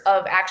number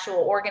of actual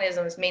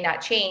organisms may not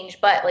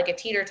change, but like a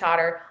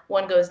teeter-totter,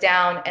 one goes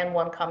down and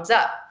one comes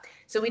up.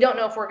 So we don't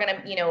know if we're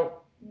going to, you know,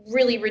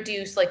 really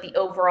reduce like the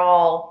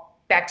overall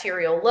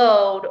bacterial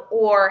load,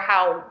 or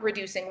how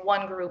reducing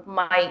one group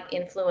might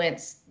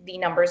influence the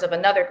numbers of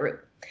another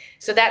group.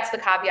 So that's the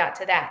caveat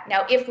to that.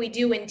 Now, if we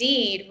do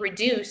indeed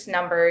reduce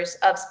numbers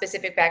of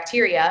specific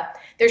bacteria,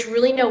 there's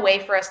really no way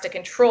for us to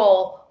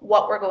control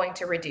what we're going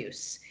to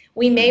reduce.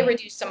 We may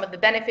reduce some of the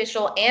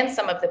beneficial and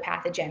some of the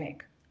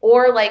pathogenic.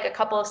 Or like a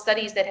couple of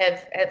studies that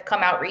have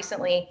come out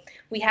recently,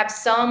 we have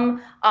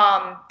some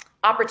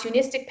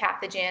opportunistic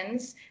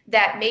pathogens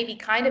that may be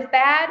kind of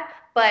bad,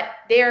 but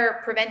they're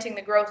preventing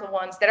the growth of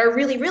ones that are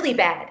really, really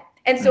bad.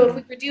 And so if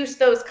we reduce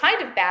those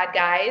kind of bad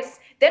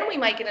guys, then we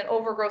might get an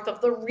overgrowth of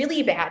the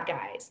really bad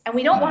guys. And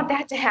we don't want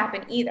that to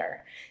happen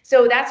either.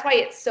 So that's why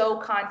it's so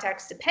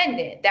context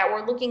dependent, that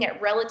we're looking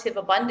at relative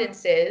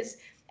abundances,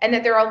 and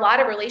that there are a lot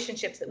of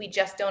relationships that we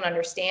just don't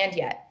understand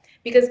yet.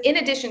 Because in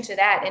addition to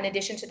that, in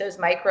addition to those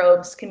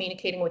microbes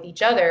communicating with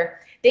each other,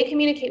 they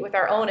communicate with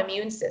our own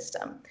immune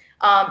system.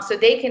 So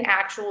they can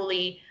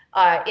actually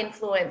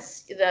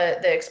influence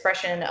the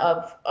expression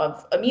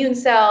of immune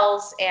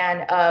cells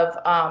and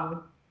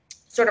of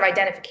sort of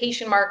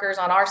identification markers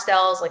on our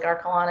cells, like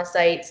our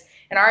colonocytes,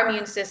 and our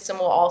immune system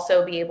will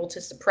also be able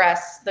to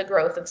suppress the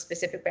growth of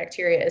specific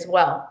bacteria as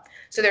well.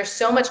 So there's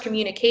so much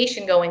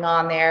communication going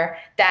on there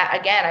that,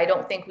 again, I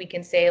don't think we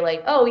can say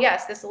like, oh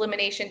yes, this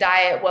elimination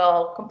diet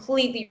will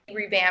completely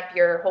revamp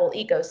your whole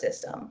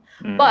ecosystem.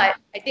 But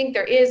I think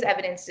there is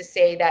evidence to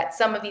say that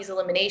some of these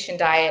elimination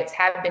diets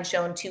have been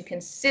shown to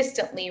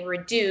consistently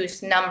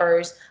reduce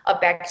numbers of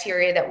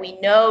bacteria that we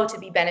know to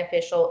be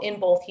beneficial in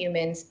both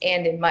humans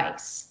and in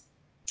mice.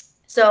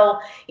 So,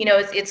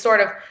 it's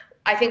sort of,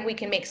 I think we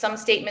can make some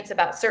statements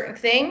about certain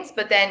things,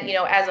 but then,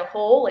 as a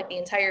whole, like the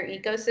entire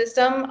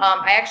ecosystem,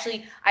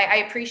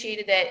 I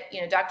appreciated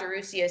that, Dr.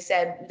 Ruscio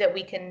said that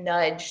we can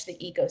nudge the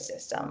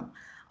ecosystem.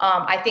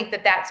 I think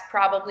that that's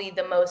probably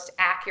the most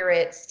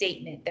accurate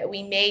statement, that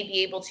we may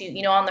be able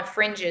to, on the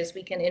fringes,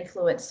 we can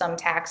influence some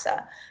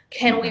taxa.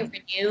 Can we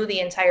renew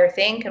the entire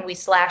thing? Can we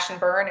slash and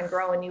burn and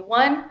grow a new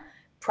one?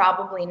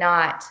 Probably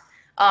not,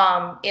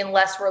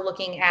 unless we're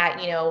looking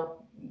at,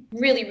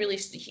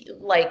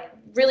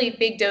 really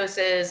big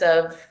doses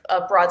of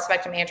broad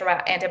spectrum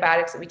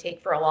antibiotics that we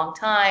take for a long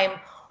time,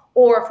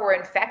 or if we're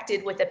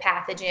infected with a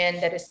pathogen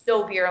that is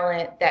so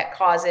virulent that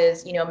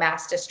causes,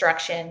 mass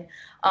destruction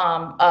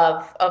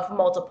of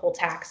multiple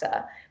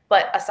taxa.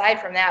 But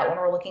aside from that, when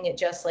we're looking at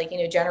just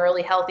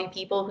generally healthy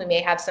people who may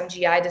have some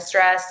GI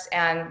distress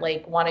and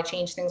want to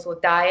change things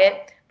with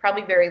diet,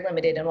 probably very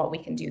limited in what we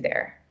can do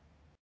there.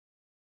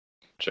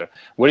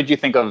 What did you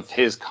think of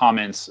his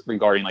comments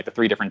regarding the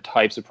 3 different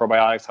types of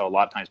probiotics? How a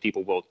lot of times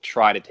people will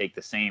try to take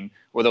the same,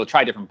 or they'll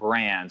try different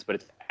brands, but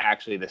it's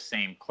actually the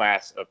same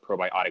class of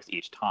probiotics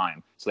each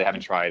time. So they haven't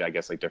tried, I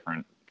guess,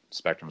 different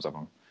spectrums of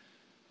them.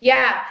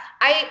 Yeah,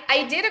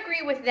 I did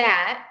agree with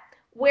that.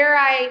 Where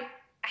I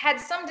had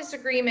some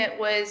disagreement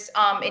was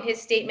in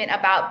his statement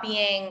about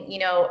being,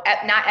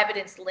 not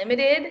evidence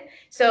limited.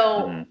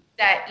 So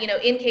that,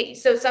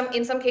 in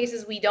some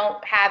cases we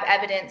don't have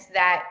evidence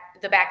that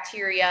the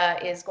bacteria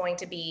is going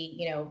to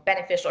be,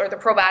 beneficial, or the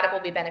probiotic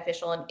will be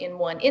beneficial in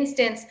one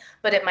instance,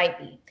 but it might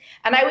be.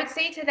 And I would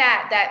say to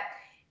that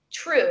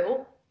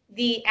true,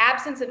 the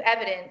absence of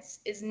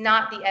evidence is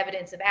not the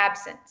evidence of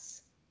absence.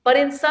 But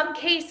in some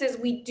cases,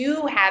 we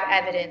do have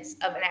evidence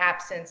of an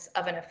absence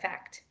of an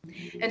effect.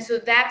 And so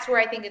that's where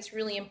I think it's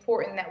really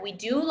important that we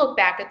do look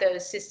back at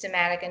those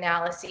systematic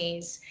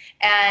analyses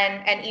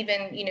and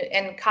even,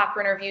 and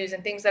Cochrane reviews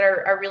and things that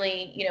are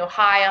really,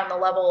 high on the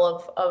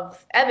level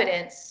of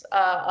evidence,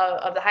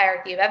 of the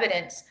hierarchy of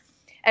evidence.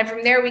 And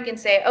from there, we can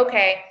say,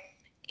 okay,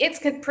 it's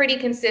pretty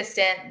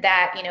consistent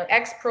that,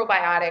 X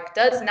probiotic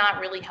does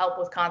not really help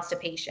with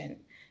constipation.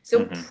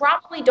 So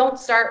probably don't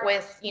start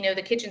with,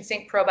 the kitchen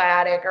sink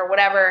probiotic or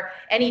whatever,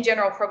 any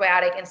general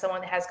probiotic in someone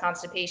that has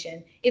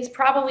constipation. It's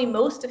probably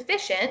most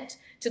efficient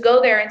to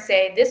go there and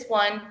say, this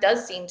one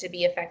does seem to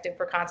be effective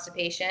for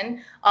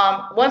constipation.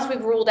 Once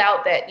we've ruled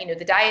out that,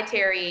 the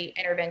dietary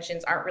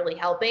interventions aren't really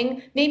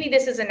helping, maybe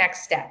this is a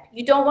next step.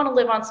 You don't want to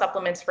live on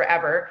supplements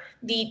forever.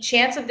 The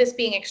chance of this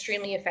being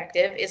extremely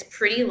effective is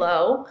pretty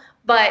low.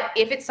 But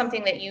if it's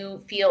something that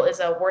you feel is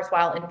a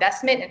worthwhile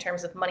investment in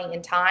terms of money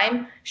and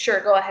time, sure,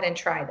 go ahead and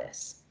try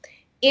this.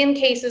 In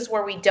cases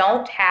where we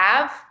don't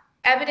have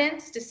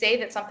evidence to say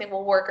that something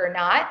will work or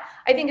not,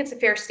 I think it's a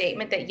fair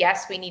statement that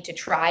yes, we need to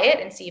try it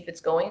and see if it's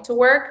going to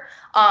work.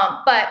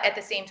 But at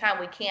the same time,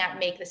 we can't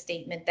make the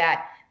statement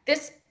that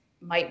this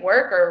might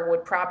work or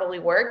would probably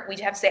work. We'd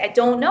have to say, I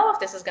don't know if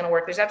this is going to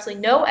work. There's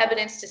absolutely no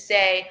evidence to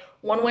say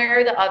one way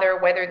or the other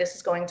whether this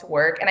is going to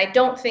work. And I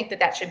don't think that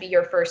that should be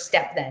your first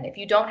step then. If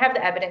you don't have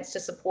the evidence to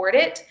support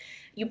it,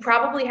 you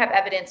probably have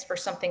evidence for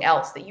something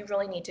else that you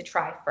really need to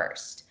try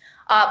first.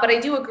 But I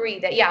do agree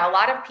that, yeah, a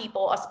lot of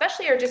people,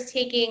 especially, are just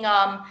taking,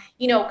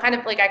 kind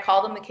of I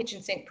call them the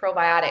kitchen sink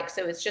probiotics.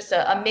 So it's just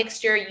a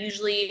mixture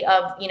usually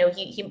of,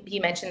 he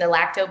mentioned the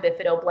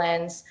lacto-bifido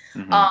blends.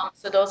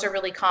 So those are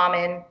really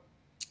common.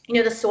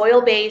 The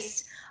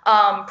soil-based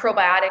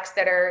probiotics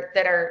that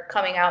are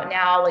coming out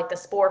now, like the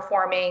spore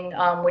forming,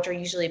 which are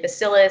usually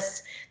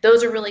bacillus,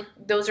 those are really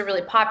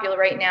popular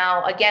right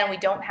now. Again, we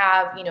don't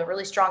have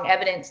really strong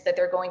evidence that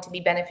they're going to be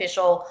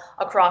beneficial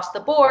across the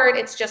board.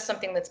 It's just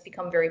something that's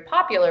become very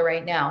popular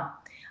right now.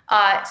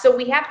 So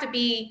we have to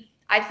be,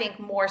 I think,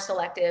 more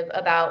selective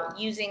about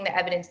using the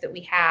evidence that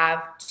we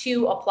have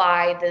to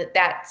apply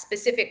that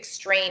specific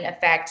strain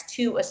effect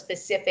to a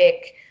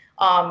specific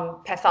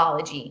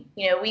pathology.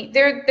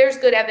 There's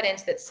good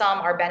evidence that some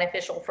are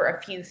beneficial for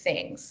a few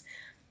things,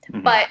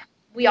 but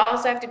we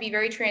also have to be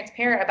very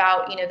transparent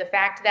about, the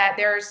fact that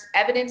there's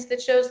evidence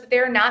that shows that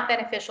they're not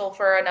beneficial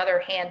for another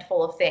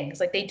handful of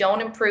things. Like they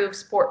don't improve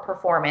sport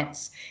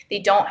performance. They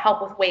don't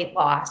help with weight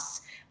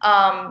loss.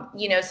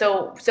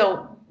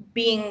 So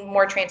being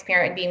more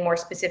transparent and being more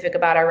specific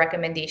about our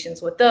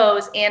recommendations with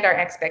those and our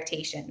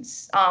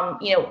expectations.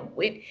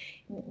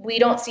 We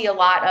don't see a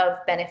lot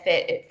of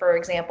benefit, for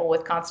example,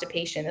 with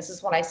constipation. This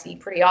is what I see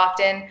pretty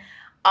often.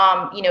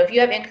 If you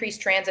have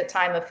decreased transit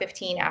time of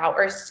 15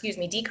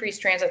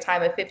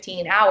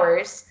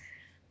 hours,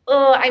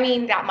 I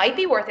mean, that might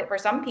be worth it for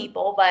some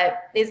people,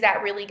 but is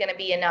that really going to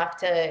be enough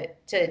to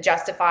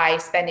justify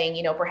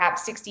spending,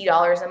 perhaps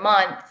 $60 a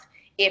month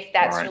if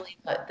that's really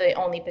the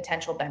only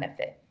potential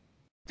benefit?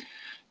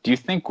 Do you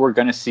think we're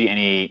going to see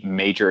any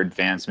major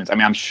advancements? I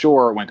mean, I'm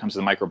sure when it comes to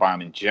the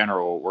microbiome in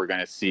general, we're going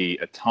to see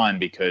a ton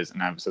because,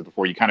 and I've said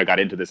before, you kind of got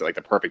into this at like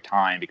the perfect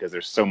time because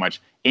there's so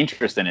much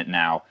interest in it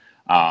now.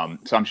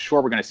 So I'm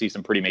sure we're going to see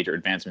some pretty major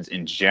advancements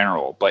in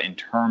general. But in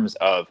terms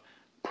of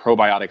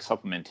probiotic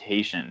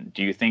supplementation,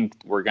 do you think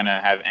we're going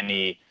to have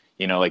any,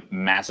 like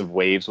massive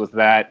waves with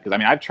that? Because I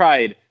mean, I've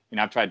tried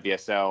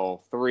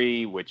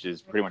BSL-3, which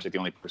is pretty much like the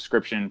only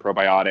prescription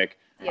probiotic.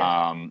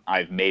 Yeah.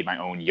 I've made my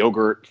own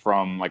yogurt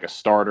from like a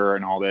starter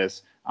and all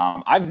this.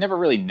 I've never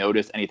really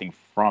noticed anything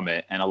from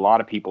it, and a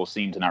lot of people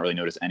seem to not really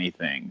notice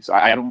anything. So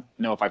I don't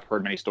know if I've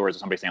heard many stories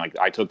of somebody saying like,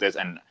 I took this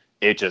and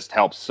it just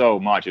helped so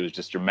much. It was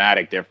just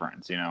dramatic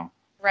difference,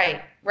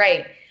 Right.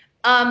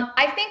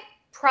 I think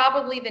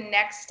probably the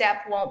next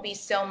step won't be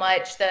so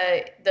much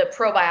the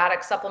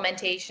probiotic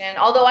supplementation,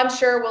 although I'm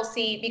sure we'll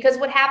see, because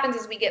what happens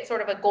is we get sort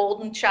of a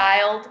golden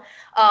child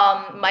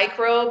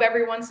microbe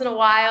every once in a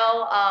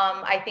while.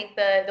 I think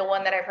the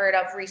one that I've heard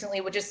of recently,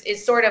 which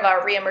is sort of a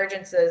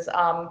reemergences.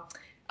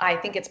 I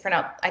think it's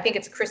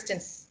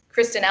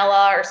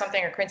Kristinella or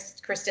something, or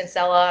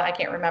Kristincella, I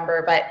can't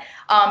remember, but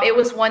it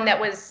was one that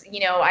was,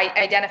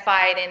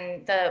 identified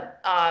in the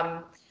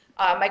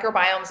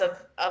microbiomes of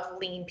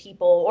lean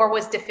people, or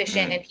was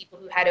deficient in people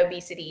who had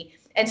obesity.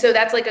 And so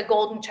that's like a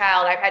golden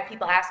child. I've had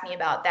people ask me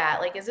about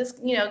that. Like, is this,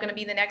 going to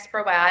be the next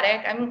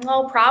probiotic? I'm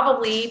well,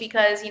 probably,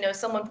 because,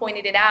 someone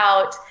pointed it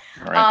out.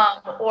 Right.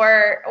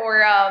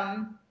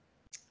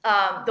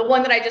 The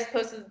one that I just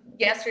posted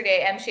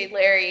yesterday, M. Shade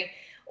Larry,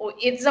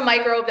 it's a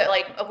microbe that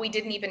like we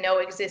didn't even know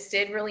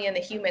existed really in the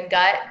human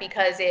gut,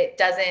 because it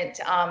doesn't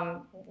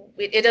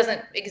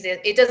exist.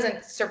 It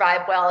doesn't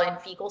survive well in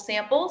fecal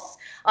samples.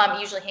 It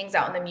usually hangs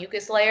out in the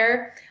mucus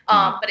layer,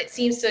 but it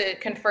seems to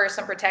confer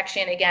some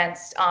protection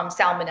against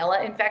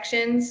salmonella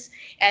infections.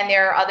 And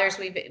there are others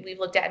we've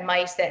looked at in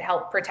mice that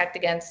help protect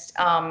against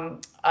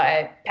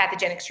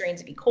pathogenic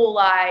strains of E.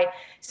 coli.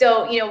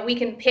 So, we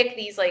can pick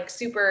these like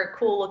super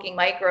cool looking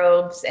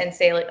microbes and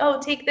say like, oh,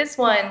 take this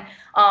one.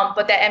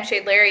 But that M.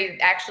 Shade Larry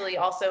actually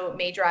also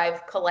may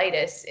drive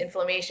colitis,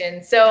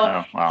 inflammation. So,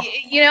 oh, wow.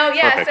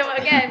 Perfect. So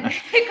again,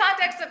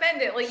 context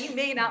dependent, like you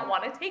may not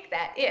want to take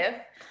that if.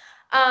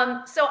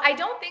 So I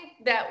don't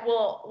think that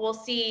we'll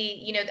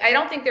see, I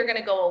don't think they're going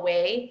to go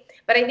away,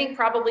 but I think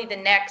probably the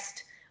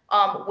next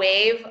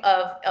wave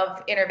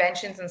of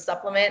interventions and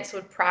supplements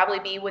would probably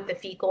be with the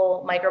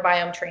fecal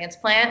microbiome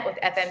transplant with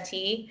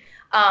FMT.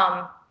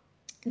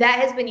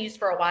 That has been used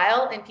for a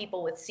while in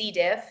people with C.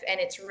 diff, and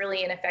it's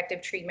really an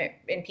effective treatment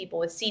in people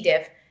with C.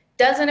 diff.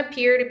 Doesn't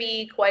appear to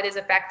be quite as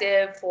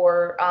effective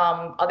for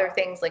other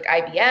things like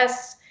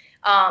IBS,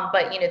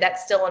 but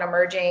that's still an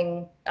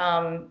emerging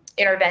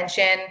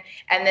intervention.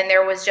 And then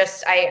there was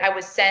just, I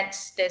was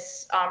sent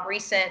this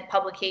recent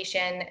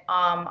publication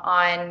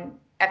on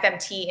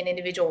FMT in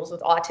individuals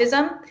with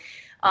autism.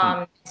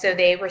 So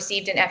they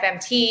received an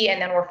FMT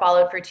and then were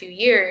followed for 2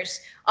 years.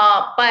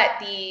 But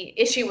the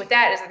issue with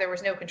that is that there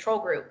was no control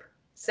group.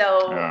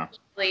 So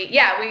it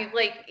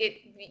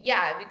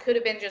could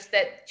have been just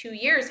that 2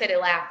 years had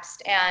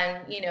elapsed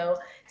and,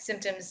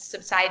 symptoms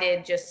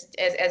subsided just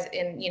as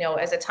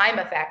a time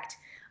effect.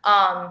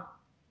 But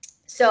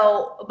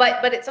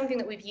it's something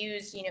that we've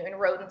used, in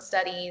rodent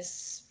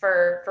studies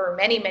for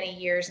many, many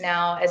years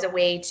now as a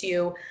way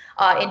to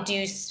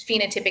induce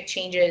phenotypic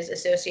changes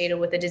associated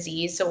with a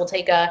disease. So we'll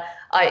take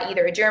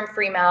either a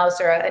germ-free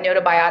mouse or a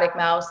notobiotic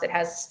mouse that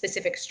has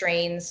specific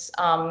strains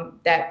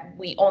that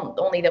we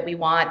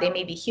want. They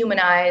may be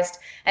humanized,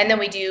 and then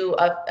we do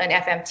an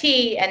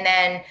FMT, and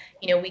then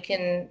we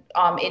can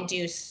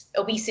induce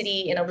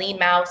obesity in a lean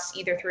mouse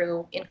either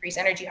through increased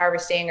energy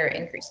harvesting or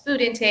increased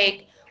food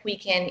intake. We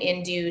can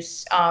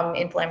induce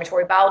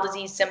inflammatory bowel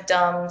disease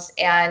symptoms,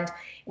 and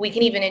we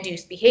can even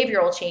induce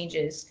behavioral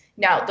changes.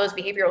 Now, those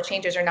behavioral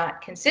changes are not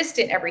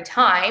consistent every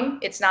time.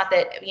 It's not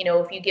that,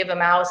 if you give a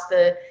mouse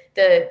the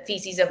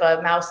feces of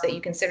a mouse that you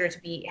consider to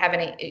be have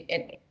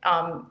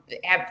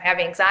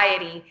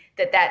anxiety,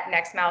 that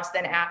next mouse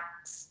then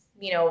acts,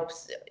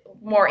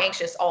 more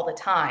anxious all the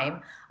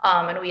time.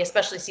 And we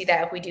especially see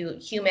that if we do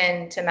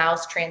human to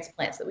mouse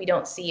transplants, that we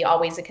don't see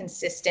always a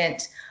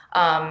consistent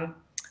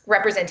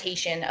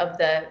representation of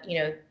the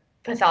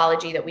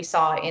pathology that we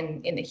saw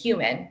in the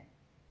human.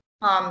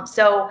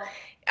 So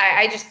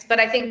I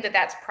think that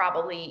that's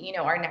probably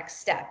our next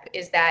step,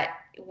 is that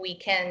we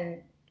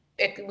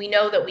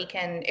know that we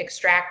can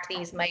extract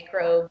these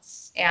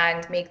microbes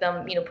and make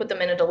them, put them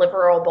in a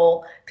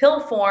deliverable pill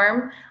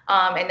form,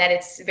 and that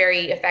it's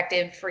very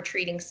effective for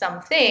treating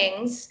some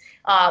things.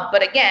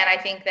 But again, I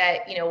think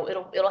that,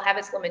 it'll have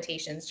its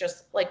limitations,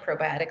 just like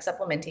probiotic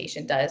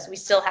supplementation does. We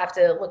still have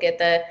to look at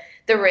the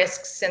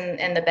risks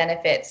and the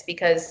benefits,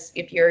 because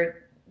if you're,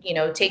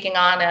 taking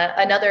on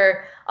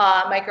another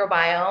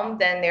microbiome,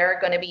 then there are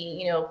going to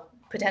be,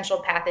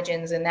 potential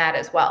pathogens in that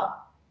as well.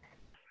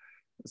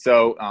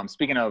 So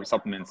speaking of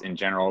supplements in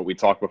general, we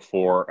talked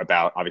before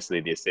about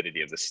obviously the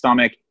acidity of the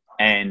stomach.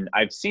 And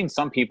I've seen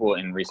some people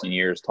in recent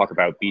years talk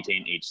about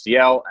betaine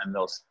HCl, and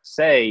they'll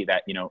say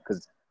that, you know,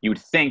 because you would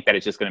think that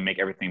it's just going to make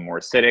everything more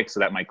acidic, so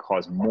that might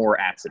cause more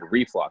acid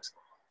reflux.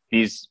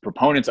 These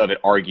proponents of it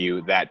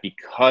argue that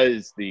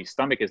because the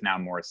stomach is now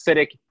more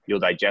acidic, you'll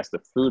digest the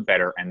food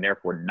better and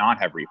therefore not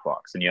have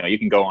reflux. And, you know, you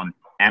can go on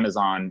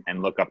Amazon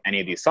and look up any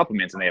of these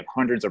supplements, and they have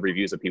hundreds of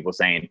reviews of people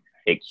saying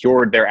it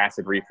cured their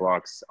acid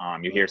reflux.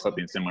 You hear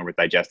something similar with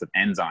digestive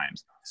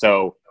enzymes.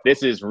 So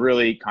this is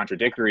really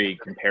contradictory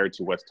compared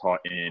to what's taught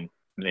in,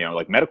 you know,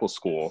 like medical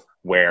school,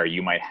 where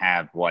you might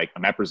have like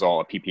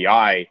omeprazole, a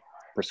PPI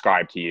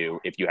prescribed to you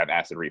if you have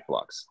acid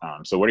reflux.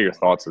 So what are your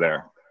thoughts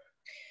there?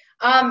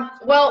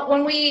 Well,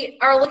 when we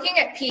are looking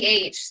at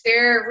pH,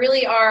 there's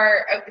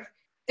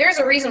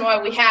a reason why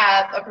we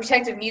have a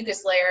protective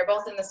mucus layer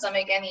both in the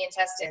stomach and the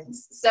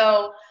intestines.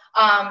 So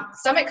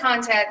stomach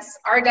contents,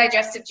 our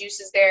digestive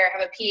juices there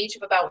have a pH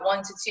of about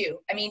 1 to 2.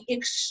 I mean,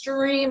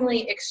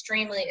 extremely,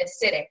 extremely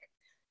acidic.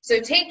 So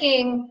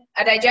taking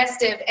a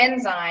digestive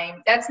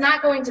enzyme, that's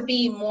not going to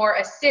be more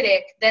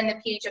acidic than the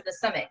pH of the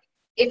stomach.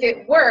 If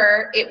it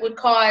were, it would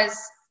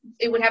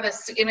have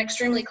an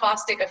extremely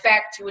caustic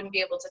effect. You wouldn't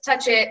be able to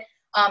touch it.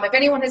 If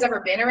anyone has ever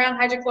been around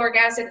hydrochloric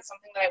acid, it's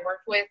something that I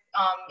worked with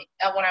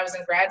when I was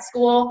in grad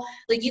school.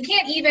 Like, you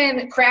can't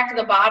even crack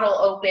the bottle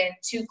open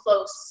too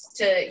close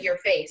to your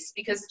face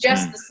because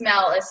just the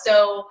smell is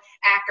so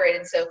acrid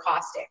and so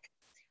caustic.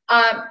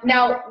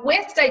 Now,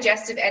 with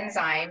digestive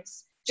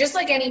enzymes, just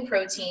like any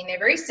protein, they're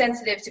very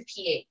sensitive to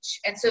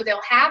pH. And so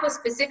they'll have a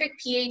specific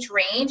pH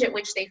range at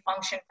which they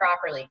function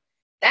properly.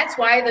 That's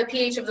why the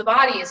pH of the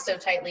body is so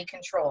tightly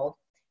controlled.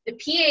 The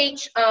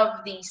pH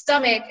of the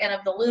stomach and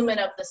of the lumen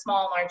of the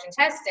small and large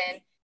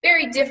intestine,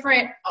 very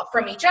different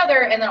from each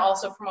other, and then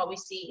also from what we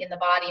see in the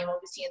body and what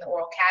we see in the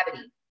oral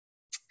cavity.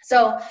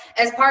 So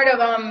as part of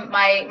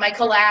my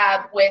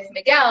collab with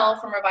Miguel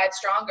from Revive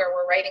Stronger,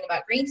 we're writing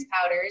about greens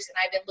powders, and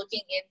I've been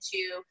looking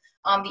into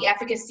the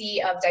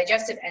efficacy of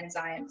digestive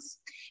enzymes.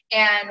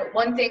 And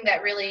one thing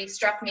that really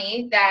struck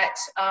me that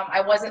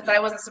I wasn't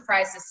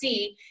surprised to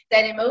see,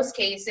 that in most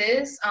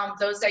cases,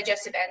 those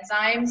digestive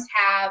enzymes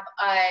have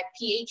a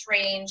pH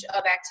range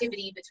of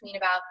activity between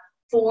about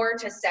 4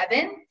 to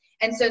 7.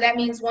 And so that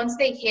means once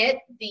they hit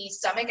the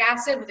stomach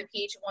acid with a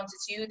pH of 1 to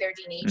 2, they're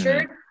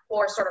denatured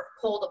or sort of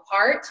pulled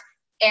apart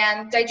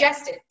and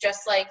digested,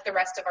 just like the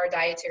rest of our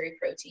dietary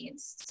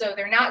proteins. So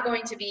they're not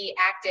going to be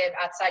active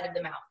outside of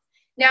the mouth.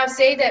 Now,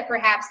 say that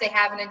perhaps they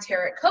have an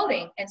enteric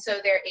coating, and so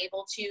they're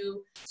able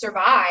to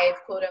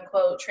survive, quote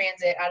unquote,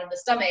 transit out of the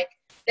stomach.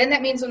 Then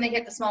that means when they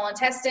hit the small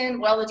intestine,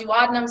 well, the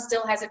duodenum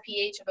still has a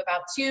pH of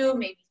about 2,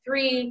 maybe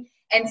 3.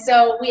 And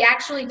so we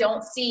actually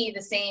don't see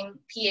the same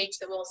pH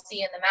that we'll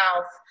see in the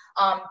mouth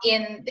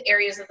in the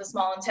areas of the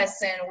small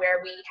intestine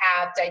where we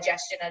have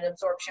digestion and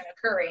absorption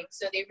occurring.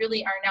 So they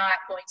really are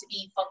not going to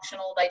be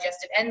functional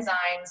digestive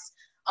enzymes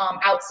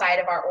outside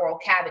of our oral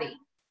cavity.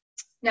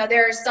 Now,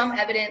 there is some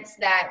evidence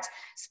that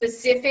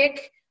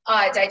specific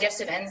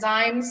digestive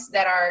enzymes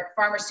that are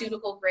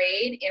pharmaceutical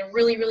grade in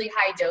really, really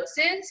high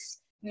doses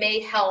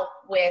may help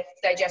with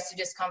digestive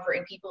discomfort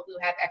in people who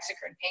have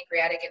exocrine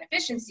pancreatic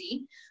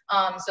inefficiency.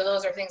 So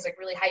those are things like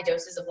really high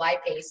doses of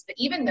lipase, but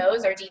even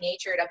those are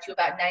denatured up to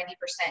about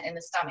 90% in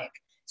the stomach.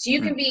 So you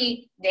can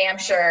be damn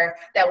sure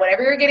that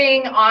whatever you're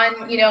getting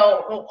on, you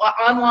know,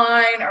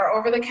 online or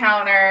over the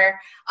counter,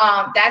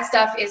 that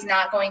stuff is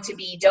not going to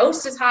be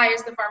dosed as high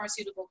as the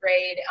pharmaceutical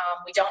grade.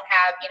 We don't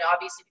have, you know,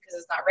 obviously because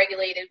it's not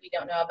regulated, we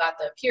don't know about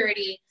the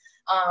purity.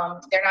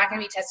 They're not going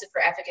to be tested for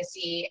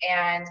efficacy,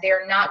 and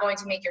they're not going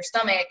to make your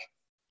stomach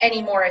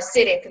any more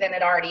acidic than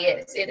it already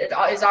is. It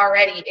is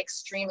already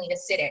extremely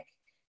acidic.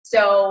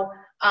 So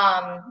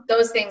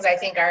those things I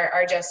think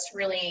are just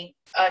really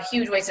a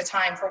huge waste of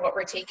time for what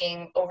we're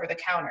taking over the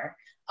counter.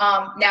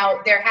 Now,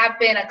 there have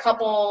been a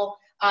couple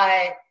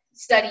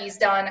studies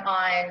done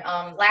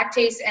on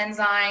lactase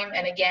enzyme,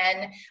 and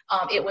again,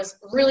 it was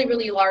really,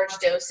 really large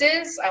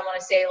doses. I want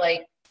to say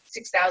like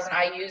 6,000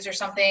 IUs or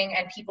something,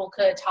 and people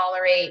could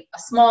tolerate a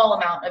small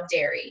amount of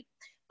dairy.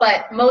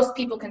 But most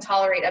people can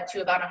tolerate up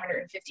to about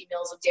 150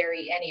 mils of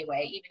dairy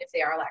anyway, even if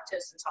they are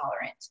lactose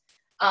intolerant.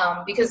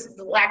 Because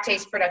the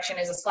lactase production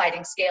is a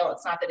sliding scale.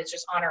 It's not that it's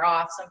just on or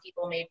off. Some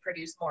people may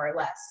produce more or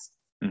less.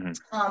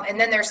 And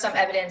then there's some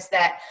evidence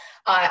that,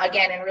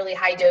 again, in really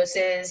high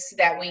doses,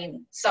 that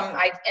some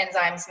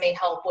enzymes may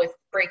help with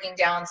breaking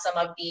down some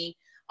of the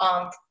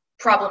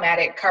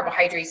problematic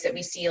carbohydrates that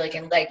we see like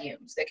in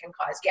legumes that can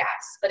cause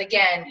gas. But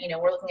again, you know,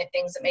 we're looking at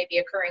things that may be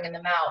occurring in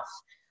the mouth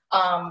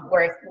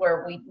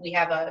where we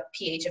have a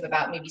pH of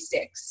about maybe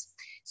 6.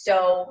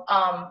 So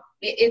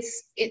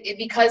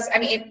because I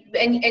mean,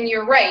 and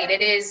you're right,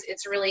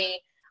 it's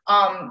really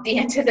the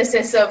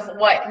antithesis of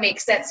what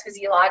makes sense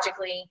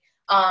physiologically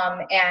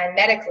and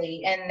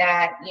medically, and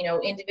that, you know,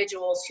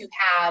 individuals who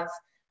have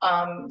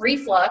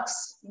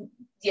reflux,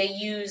 they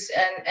use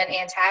an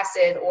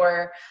antacid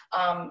or,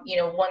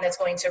 one that's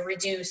going to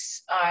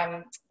reduce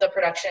the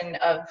production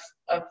of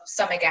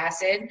stomach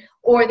acid,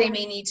 or they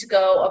may need to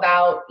go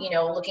about,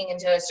 looking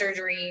into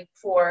surgery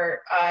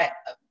for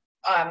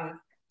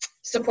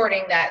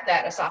supporting that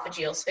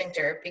esophageal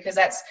sphincter, because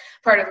that's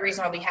part of the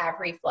reason why we have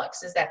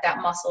reflux, is that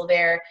muscle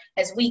there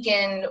has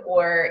weakened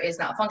or is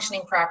not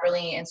functioning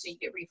properly, and so you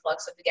get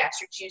reflux of the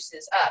gastric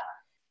juices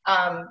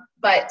up.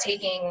 But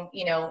taking,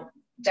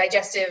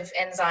 digestive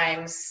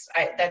enzymes,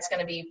 that's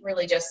going to be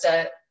really just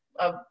a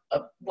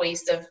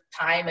waste of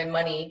time and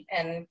money.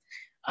 And,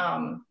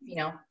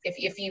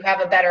 if you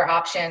have a better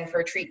option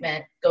for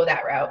treatment, go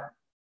that route.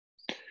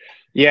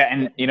 Yeah.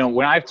 And,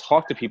 when I've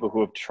talked to people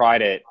who have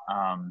tried it,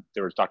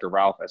 there was Dr.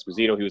 Ralph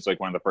Esposito. He was like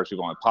one of the first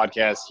people on the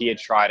podcast. He had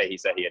tried it. He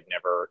said he had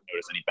never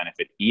noticed any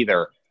benefit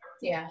either.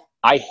 Yeah.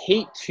 I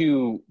hate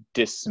to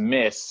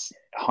dismiss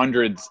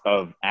hundreds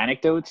of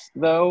anecdotes,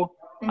 though.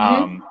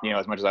 Mm-hmm.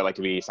 As much as I like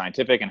to be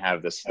scientific and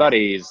have the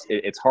studies,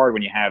 it's hard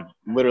when you have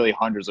literally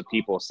hundreds of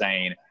people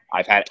saying,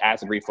 I've had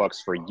acid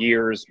reflux for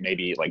years,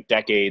 maybe like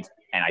decades,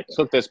 and I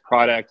took this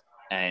product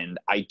and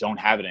I don't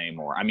have it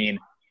anymore. I mean,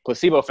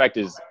 placebo effect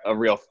is a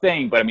real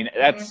thing, but I mean,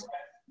 that's,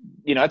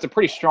 that's a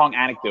pretty strong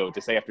anecdote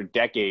to say after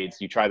decades,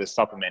 you try this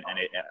supplement and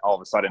all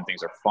of a sudden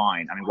things are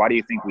fine. I mean, why do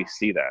you think we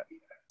see that?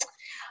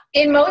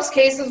 In most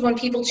cases, when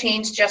people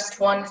change just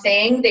one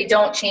thing, they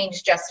don't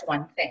change just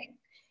one thing.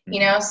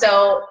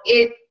 So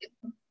it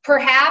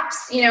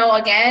perhaps,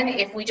 again,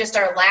 if we just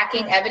are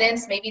lacking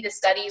evidence, maybe the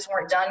studies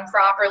weren't done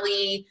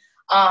properly,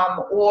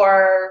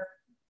 or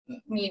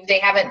they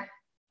haven't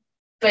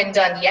been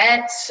done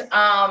yet.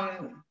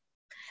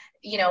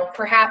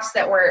 Perhaps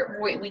that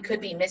we could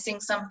be missing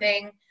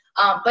something.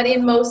 But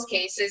in most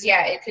cases,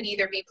 yeah, it could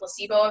either be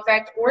placebo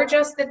effect or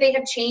just that they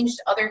have changed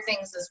other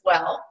things as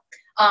well.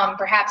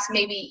 Perhaps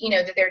maybe,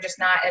 that they're just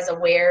not as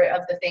aware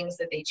of the things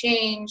that they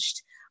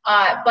changed.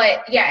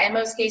 But yeah, in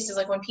most cases,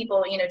 like when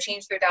people,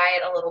 change their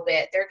diet a little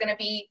bit, they're going to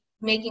be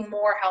making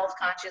more health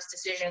conscious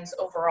decisions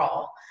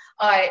overall.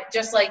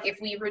 Just like if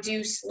we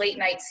reduce late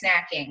night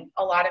snacking,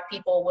 a lot of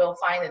people will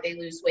find that they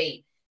lose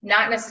weight.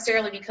 Not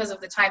necessarily because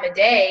of the time of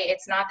day.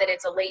 It's not that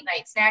it's a late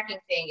night snacking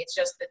thing. It's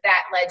just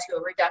that led to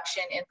a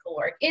reduction in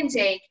caloric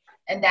intake,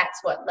 and that's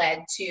what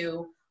led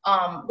to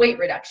weight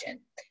reduction.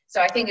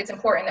 So I think it's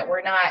important that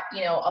we're not,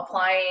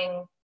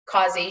 applying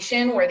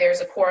causation where there's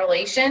a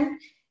correlation.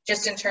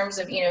 Just in terms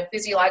of,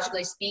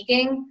 physiologically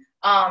speaking,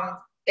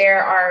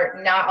 there are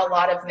not a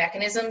lot of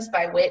mechanisms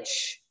by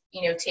which,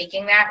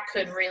 taking that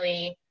could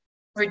really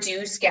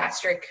reduce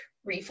gastric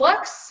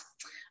reflux.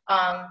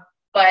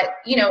 But,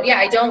 yeah,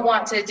 I don't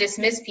want to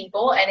dismiss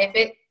people. And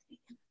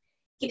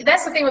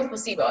that's the thing with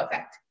placebo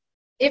effect.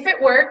 If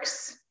it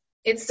works,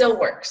 it still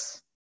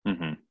works.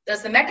 Mm-hmm.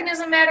 Does the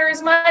mechanism matter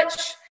as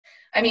much?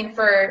 I mean,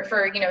 for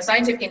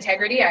scientific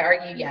integrity, I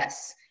argue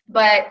yes.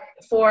 But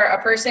for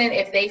a person,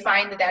 if they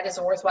find that is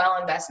a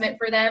worthwhile investment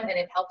for them and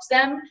it helps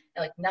them,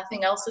 and like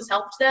nothing else has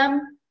helped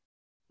them,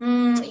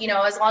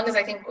 as long as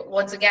I think,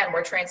 once again,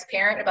 we're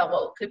transparent about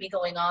what could be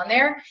going on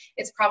there,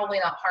 it's probably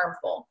not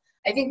harmful.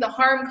 I think the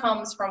harm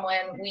comes from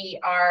when we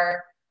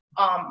are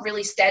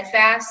really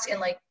steadfast in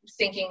like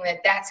thinking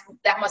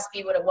that must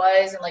be what it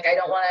was. And like, I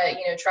don't want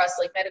to, trust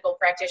like medical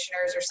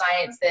practitioners or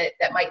science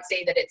that might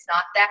say that it's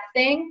not that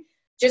thing.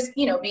 Just,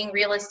 being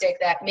realistic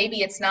that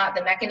maybe it's not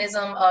the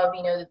mechanism of,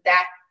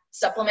 that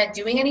supplement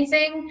doing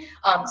anything.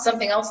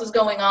 Something else is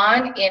going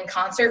on in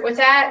concert with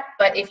that.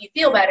 But if you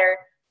feel better,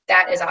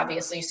 that is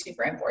obviously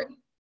super important.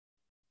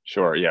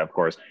 Sure. Yeah, of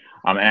course.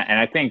 And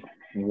I think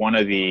one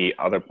of the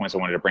other points I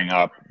wanted to bring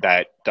up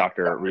that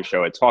Dr.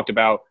 Ruscio had talked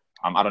about,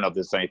 I don't know if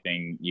this is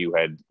anything you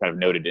had kind of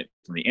noted it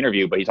from the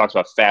interview, but he talks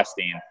about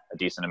fasting a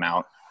decent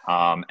amount.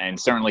 And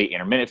certainly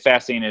intermittent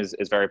fasting is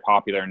very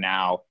popular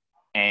now.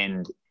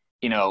 And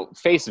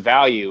face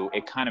value,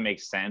 it kind of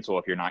makes sense. Well,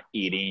 if you're not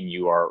eating,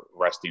 you are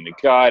resting the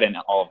gut and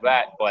all of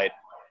that. But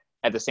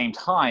at the same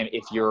time,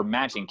 if you're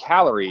matching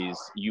calories,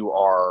 you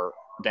are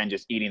then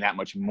just eating that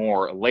much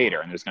more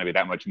later. And there's going to be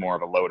that much more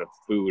of a load of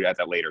food at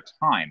that later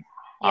time.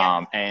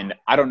 Yeah. And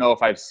I don't know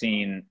if I've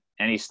seen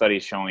any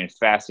studies showing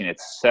fasting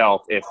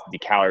itself, if the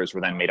calories were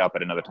then made up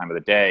at another time of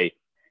the day,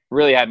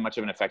 really had much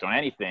of an effect on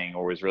anything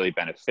or was really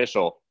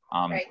beneficial.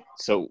 Right.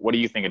 So what do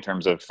you think in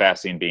terms of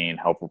fasting being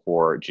helpful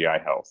for GI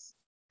health?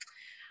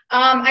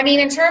 I mean,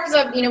 in terms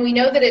of, we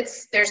know that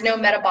there's no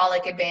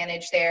metabolic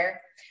advantage there.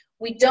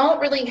 We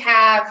don't really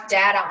have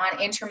data on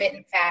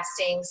intermittent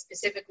fasting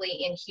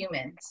specifically in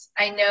humans.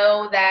 I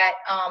know that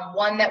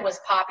one that was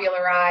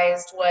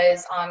popularized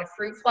was on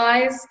fruit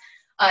flies.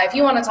 If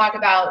you want to talk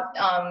about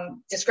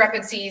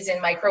discrepancies in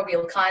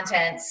microbial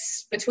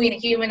contents between a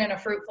human and a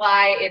fruit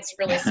fly, it's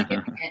really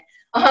significant.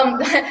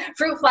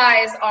 Fruit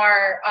flies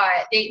are,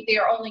 they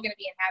are only going to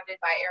be inhabited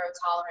by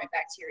aerotolerant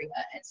bacteria.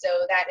 And so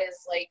that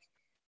is like,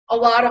 a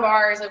lot of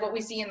ours, like what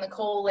we see in the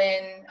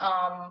colon,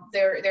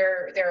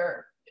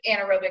 they're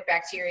anaerobic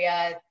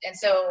bacteria. And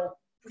so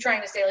we're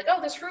trying to say like,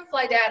 oh, this fruit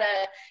fly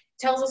data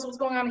tells us what's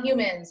going on in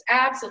humans.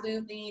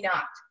 Absolutely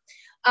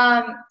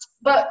not.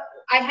 But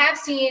I have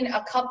seen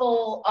a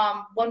couple,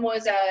 one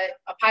was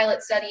a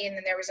pilot study, and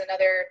then there was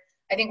another,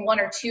 I think 1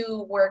 or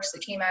 2 works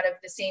that came out of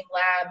the same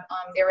lab.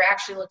 They were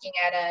actually looking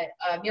at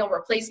a meal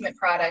replacement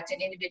product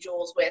in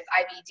individuals with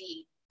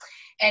IBD.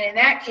 And in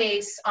that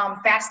case,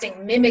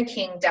 fasting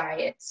mimicking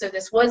diet. So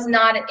this was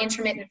not an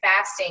intermittent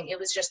fasting. It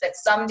was just that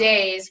some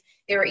days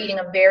they were eating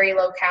a very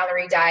low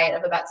calorie diet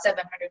of about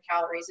 700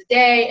 calories a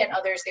day, and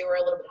others they were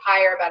a little bit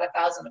higher, about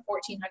 1,000 to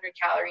 1,400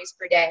 calories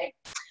per day.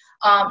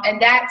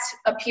 And that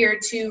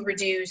appeared to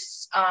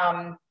reduce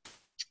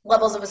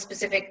levels of a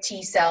specific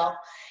T cell.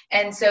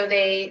 And so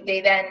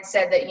they then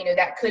said that,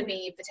 that could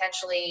be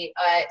potentially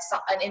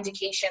an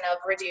indication of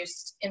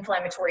reduced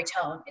inflammatory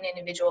tone in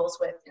individuals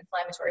with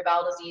inflammatory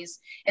bowel disease.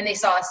 And they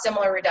saw a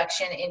similar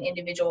reduction in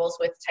individuals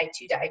with type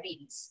 2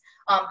 diabetes.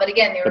 But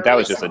again, But that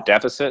was just a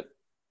deficit?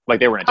 Like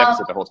they were in a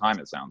deficit the whole time,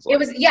 it sounds like. It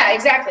was, yeah,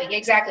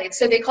 exactly.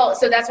 So they call it,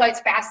 so that's why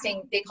it's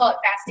fasting. They call it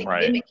fasting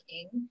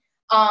mimicking.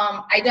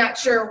 I'm not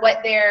sure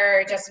what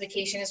their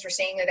justification is for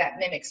saying that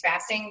mimics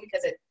fasting,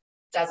 because it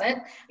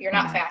doesn't. You're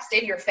not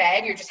fasted, you're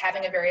fed, you're just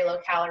having a very low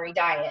calorie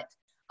diet.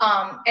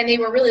 And they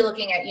were really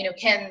looking at,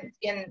 can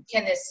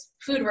this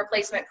food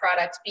replacement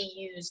product be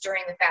used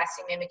during the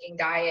fasting mimicking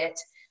diet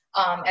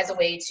as a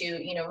way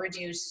to,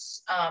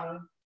 reduce, I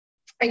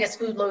guess,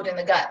 food load in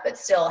the gut, but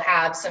still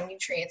have some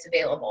nutrients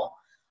available.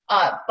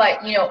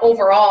 But,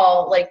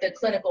 overall, like the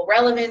clinical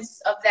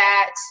relevance of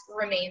that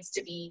remains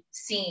to be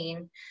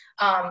seen,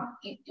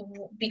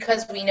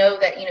 because we know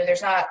that,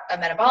 there's not a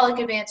metabolic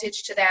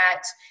advantage to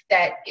that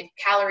if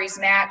calories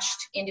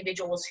matched,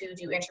 individuals who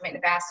do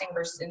intermittent fasting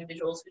versus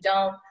individuals who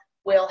don't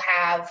will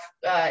have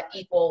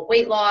equal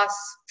weight loss.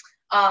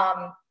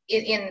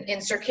 In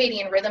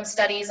circadian rhythm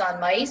studies on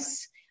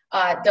mice,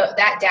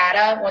 that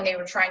data, when they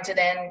were trying to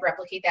then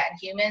replicate that in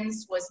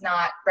humans, was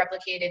not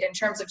replicated in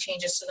terms of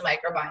changes to the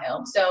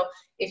microbiome. So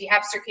if you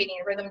have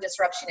circadian rhythm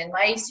disruption in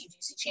mice, you do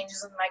see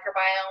changes in the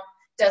microbiome.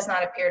 Does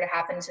not appear to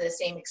happen to the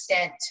same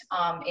extent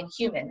in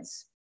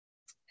humans.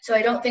 So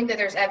I don't think that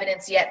there's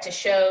evidence yet to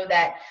show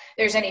that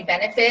there's any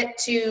benefit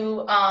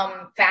to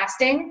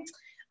fasting,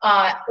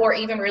 or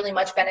even really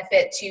much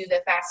benefit to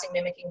the fasting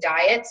mimicking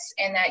diets,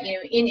 and that,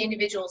 in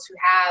individuals who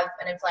have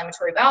an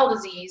inflammatory bowel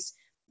disease,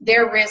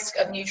 their risk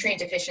of nutrient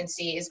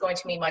deficiency is going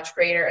to be much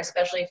greater,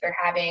 especially if they're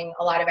having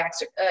a lot of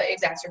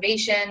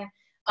exacerbation.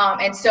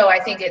 And so I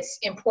think it's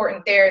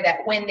important there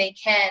that when they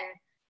can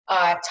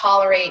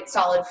tolerate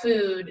solid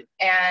food,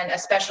 and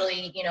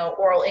especially,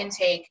 oral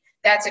intake,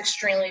 that's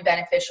extremely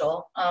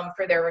beneficial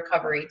for their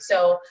recovery.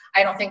 So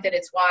I don't think that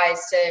it's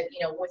wise to,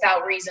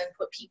 without reason,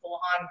 put people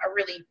on a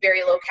really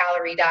very low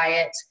calorie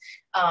diet,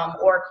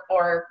 or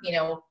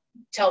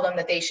tell them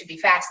that they should be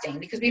fasting,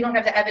 because we don't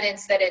have the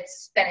evidence that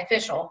it's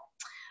beneficial.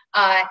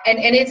 And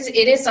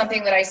it is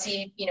something that I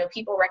see,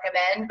 people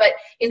recommend, but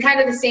in kind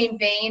of the same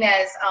vein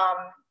as,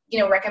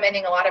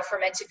 recommending a lot of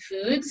fermented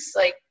foods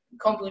like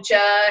kombucha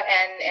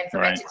and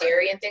fermented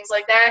dairy and things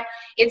like that.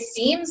 It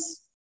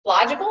seems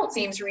logical, it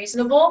seems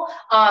reasonable,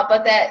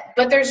 but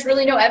there's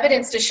really no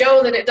evidence to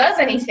show that it does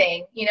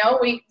anything.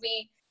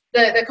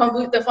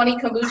 The funny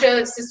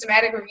kombucha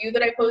systematic review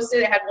that I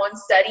posted, it had one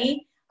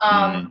study,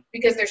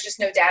 because there's just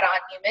no data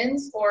on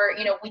humans. Or,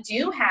 we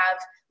do have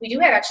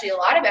actually a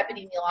lot of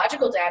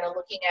epidemiological data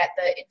looking at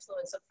the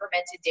influence of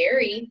fermented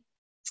dairy,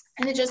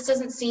 and it just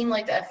doesn't seem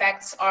like the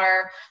effects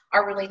are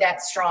really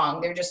that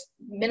strong. They're just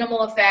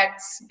minimal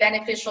effects,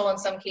 beneficial in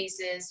some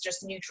cases,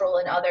 just neutral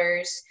in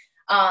others.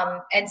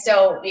 And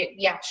so,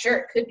 yeah, sure,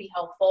 it could be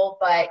helpful,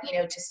 but,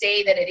 to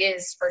say that it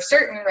is for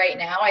certain right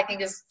now, I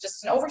think is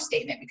just an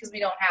overstatement, because we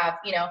don't have,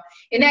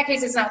 in that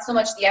case, it's not so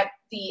much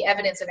the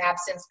evidence of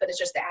absence, but it's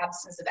just the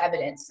absence of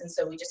evidence. And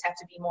so we just have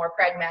to be more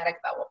pragmatic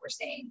about what we're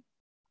saying.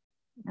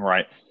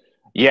 Right.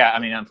 Yeah. I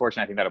mean,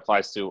 unfortunately, I think that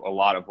applies to a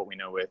lot of what we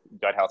know with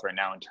gut health right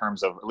now, in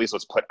terms of at least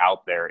what's put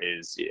out there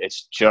is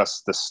it's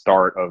just the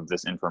start of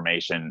this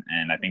information.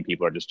 And I think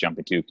people are just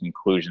jumping to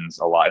conclusions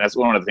a lot. And that's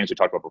one of the things we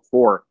talked about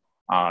before.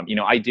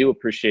 I do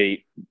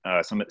appreciate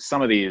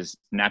some of these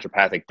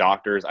naturopathic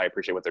doctors. I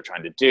appreciate what they're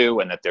trying to do,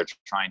 and that they're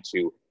trying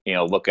to,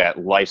 look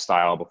at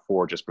lifestyle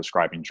before just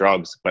prescribing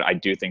drugs. But I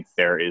do think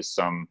there is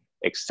some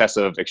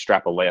excessive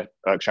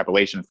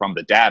extrapolation from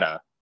the data,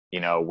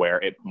 where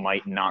it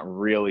might not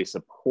really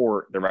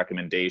support the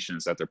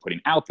recommendations that they're putting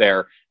out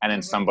there. And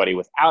then somebody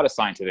without a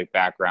scientific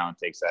background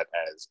takes that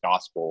as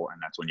gospel, and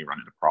that's when you run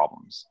into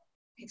problems.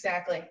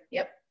 Exactly.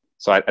 Yep.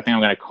 So I think I'm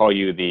going to call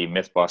you the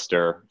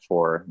Mythbuster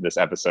for this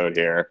episode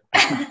here.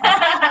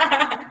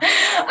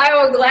 I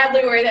will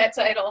gladly wear that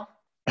title.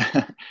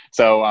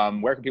 So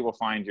where can people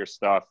find your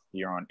stuff?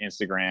 You're on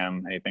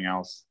Instagram, anything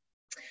else?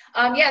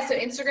 Yeah, so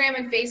Instagram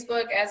and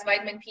Facebook as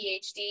Vitamin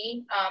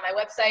PhD. My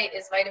website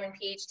is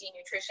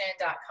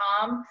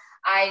vitaminphdnutrition.com.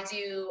 I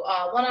do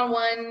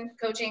one-on-one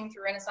coaching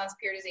through Renaissance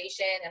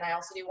Periodization, and I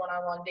also do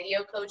one-on-one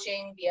video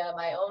coaching via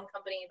my own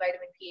company,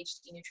 Vitamin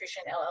PhD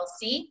Nutrition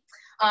LLC.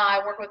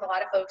 I work with a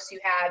lot of folks who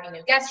have,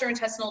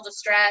 gastrointestinal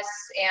distress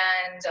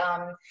and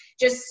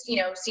just,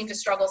 seem to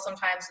struggle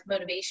sometimes with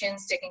motivation,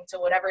 sticking to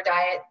whatever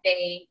diet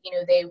they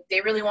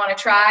really want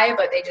to try,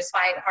 but they just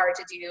find it hard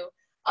to do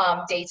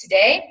day to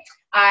day.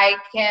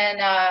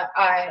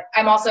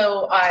 I'm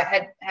also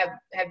have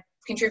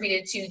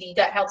contributed to the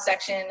gut health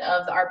section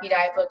of the RP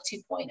Diet Book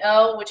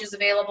 2.0, which is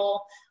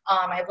available.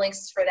 I have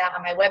links for that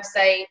on my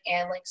website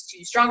and links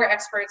to Stronger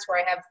Experts, where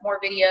I have more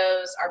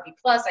videos. RP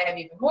Plus, I have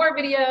even more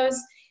videos,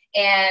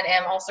 and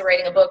am also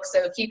writing a book.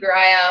 So keep your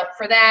eye out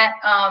for that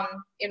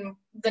in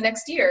the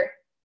next year.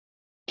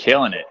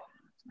 Killing it.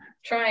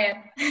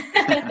 Trying.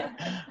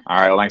 All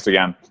right. Well, thanks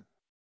again.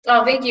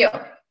 Oh, thank you.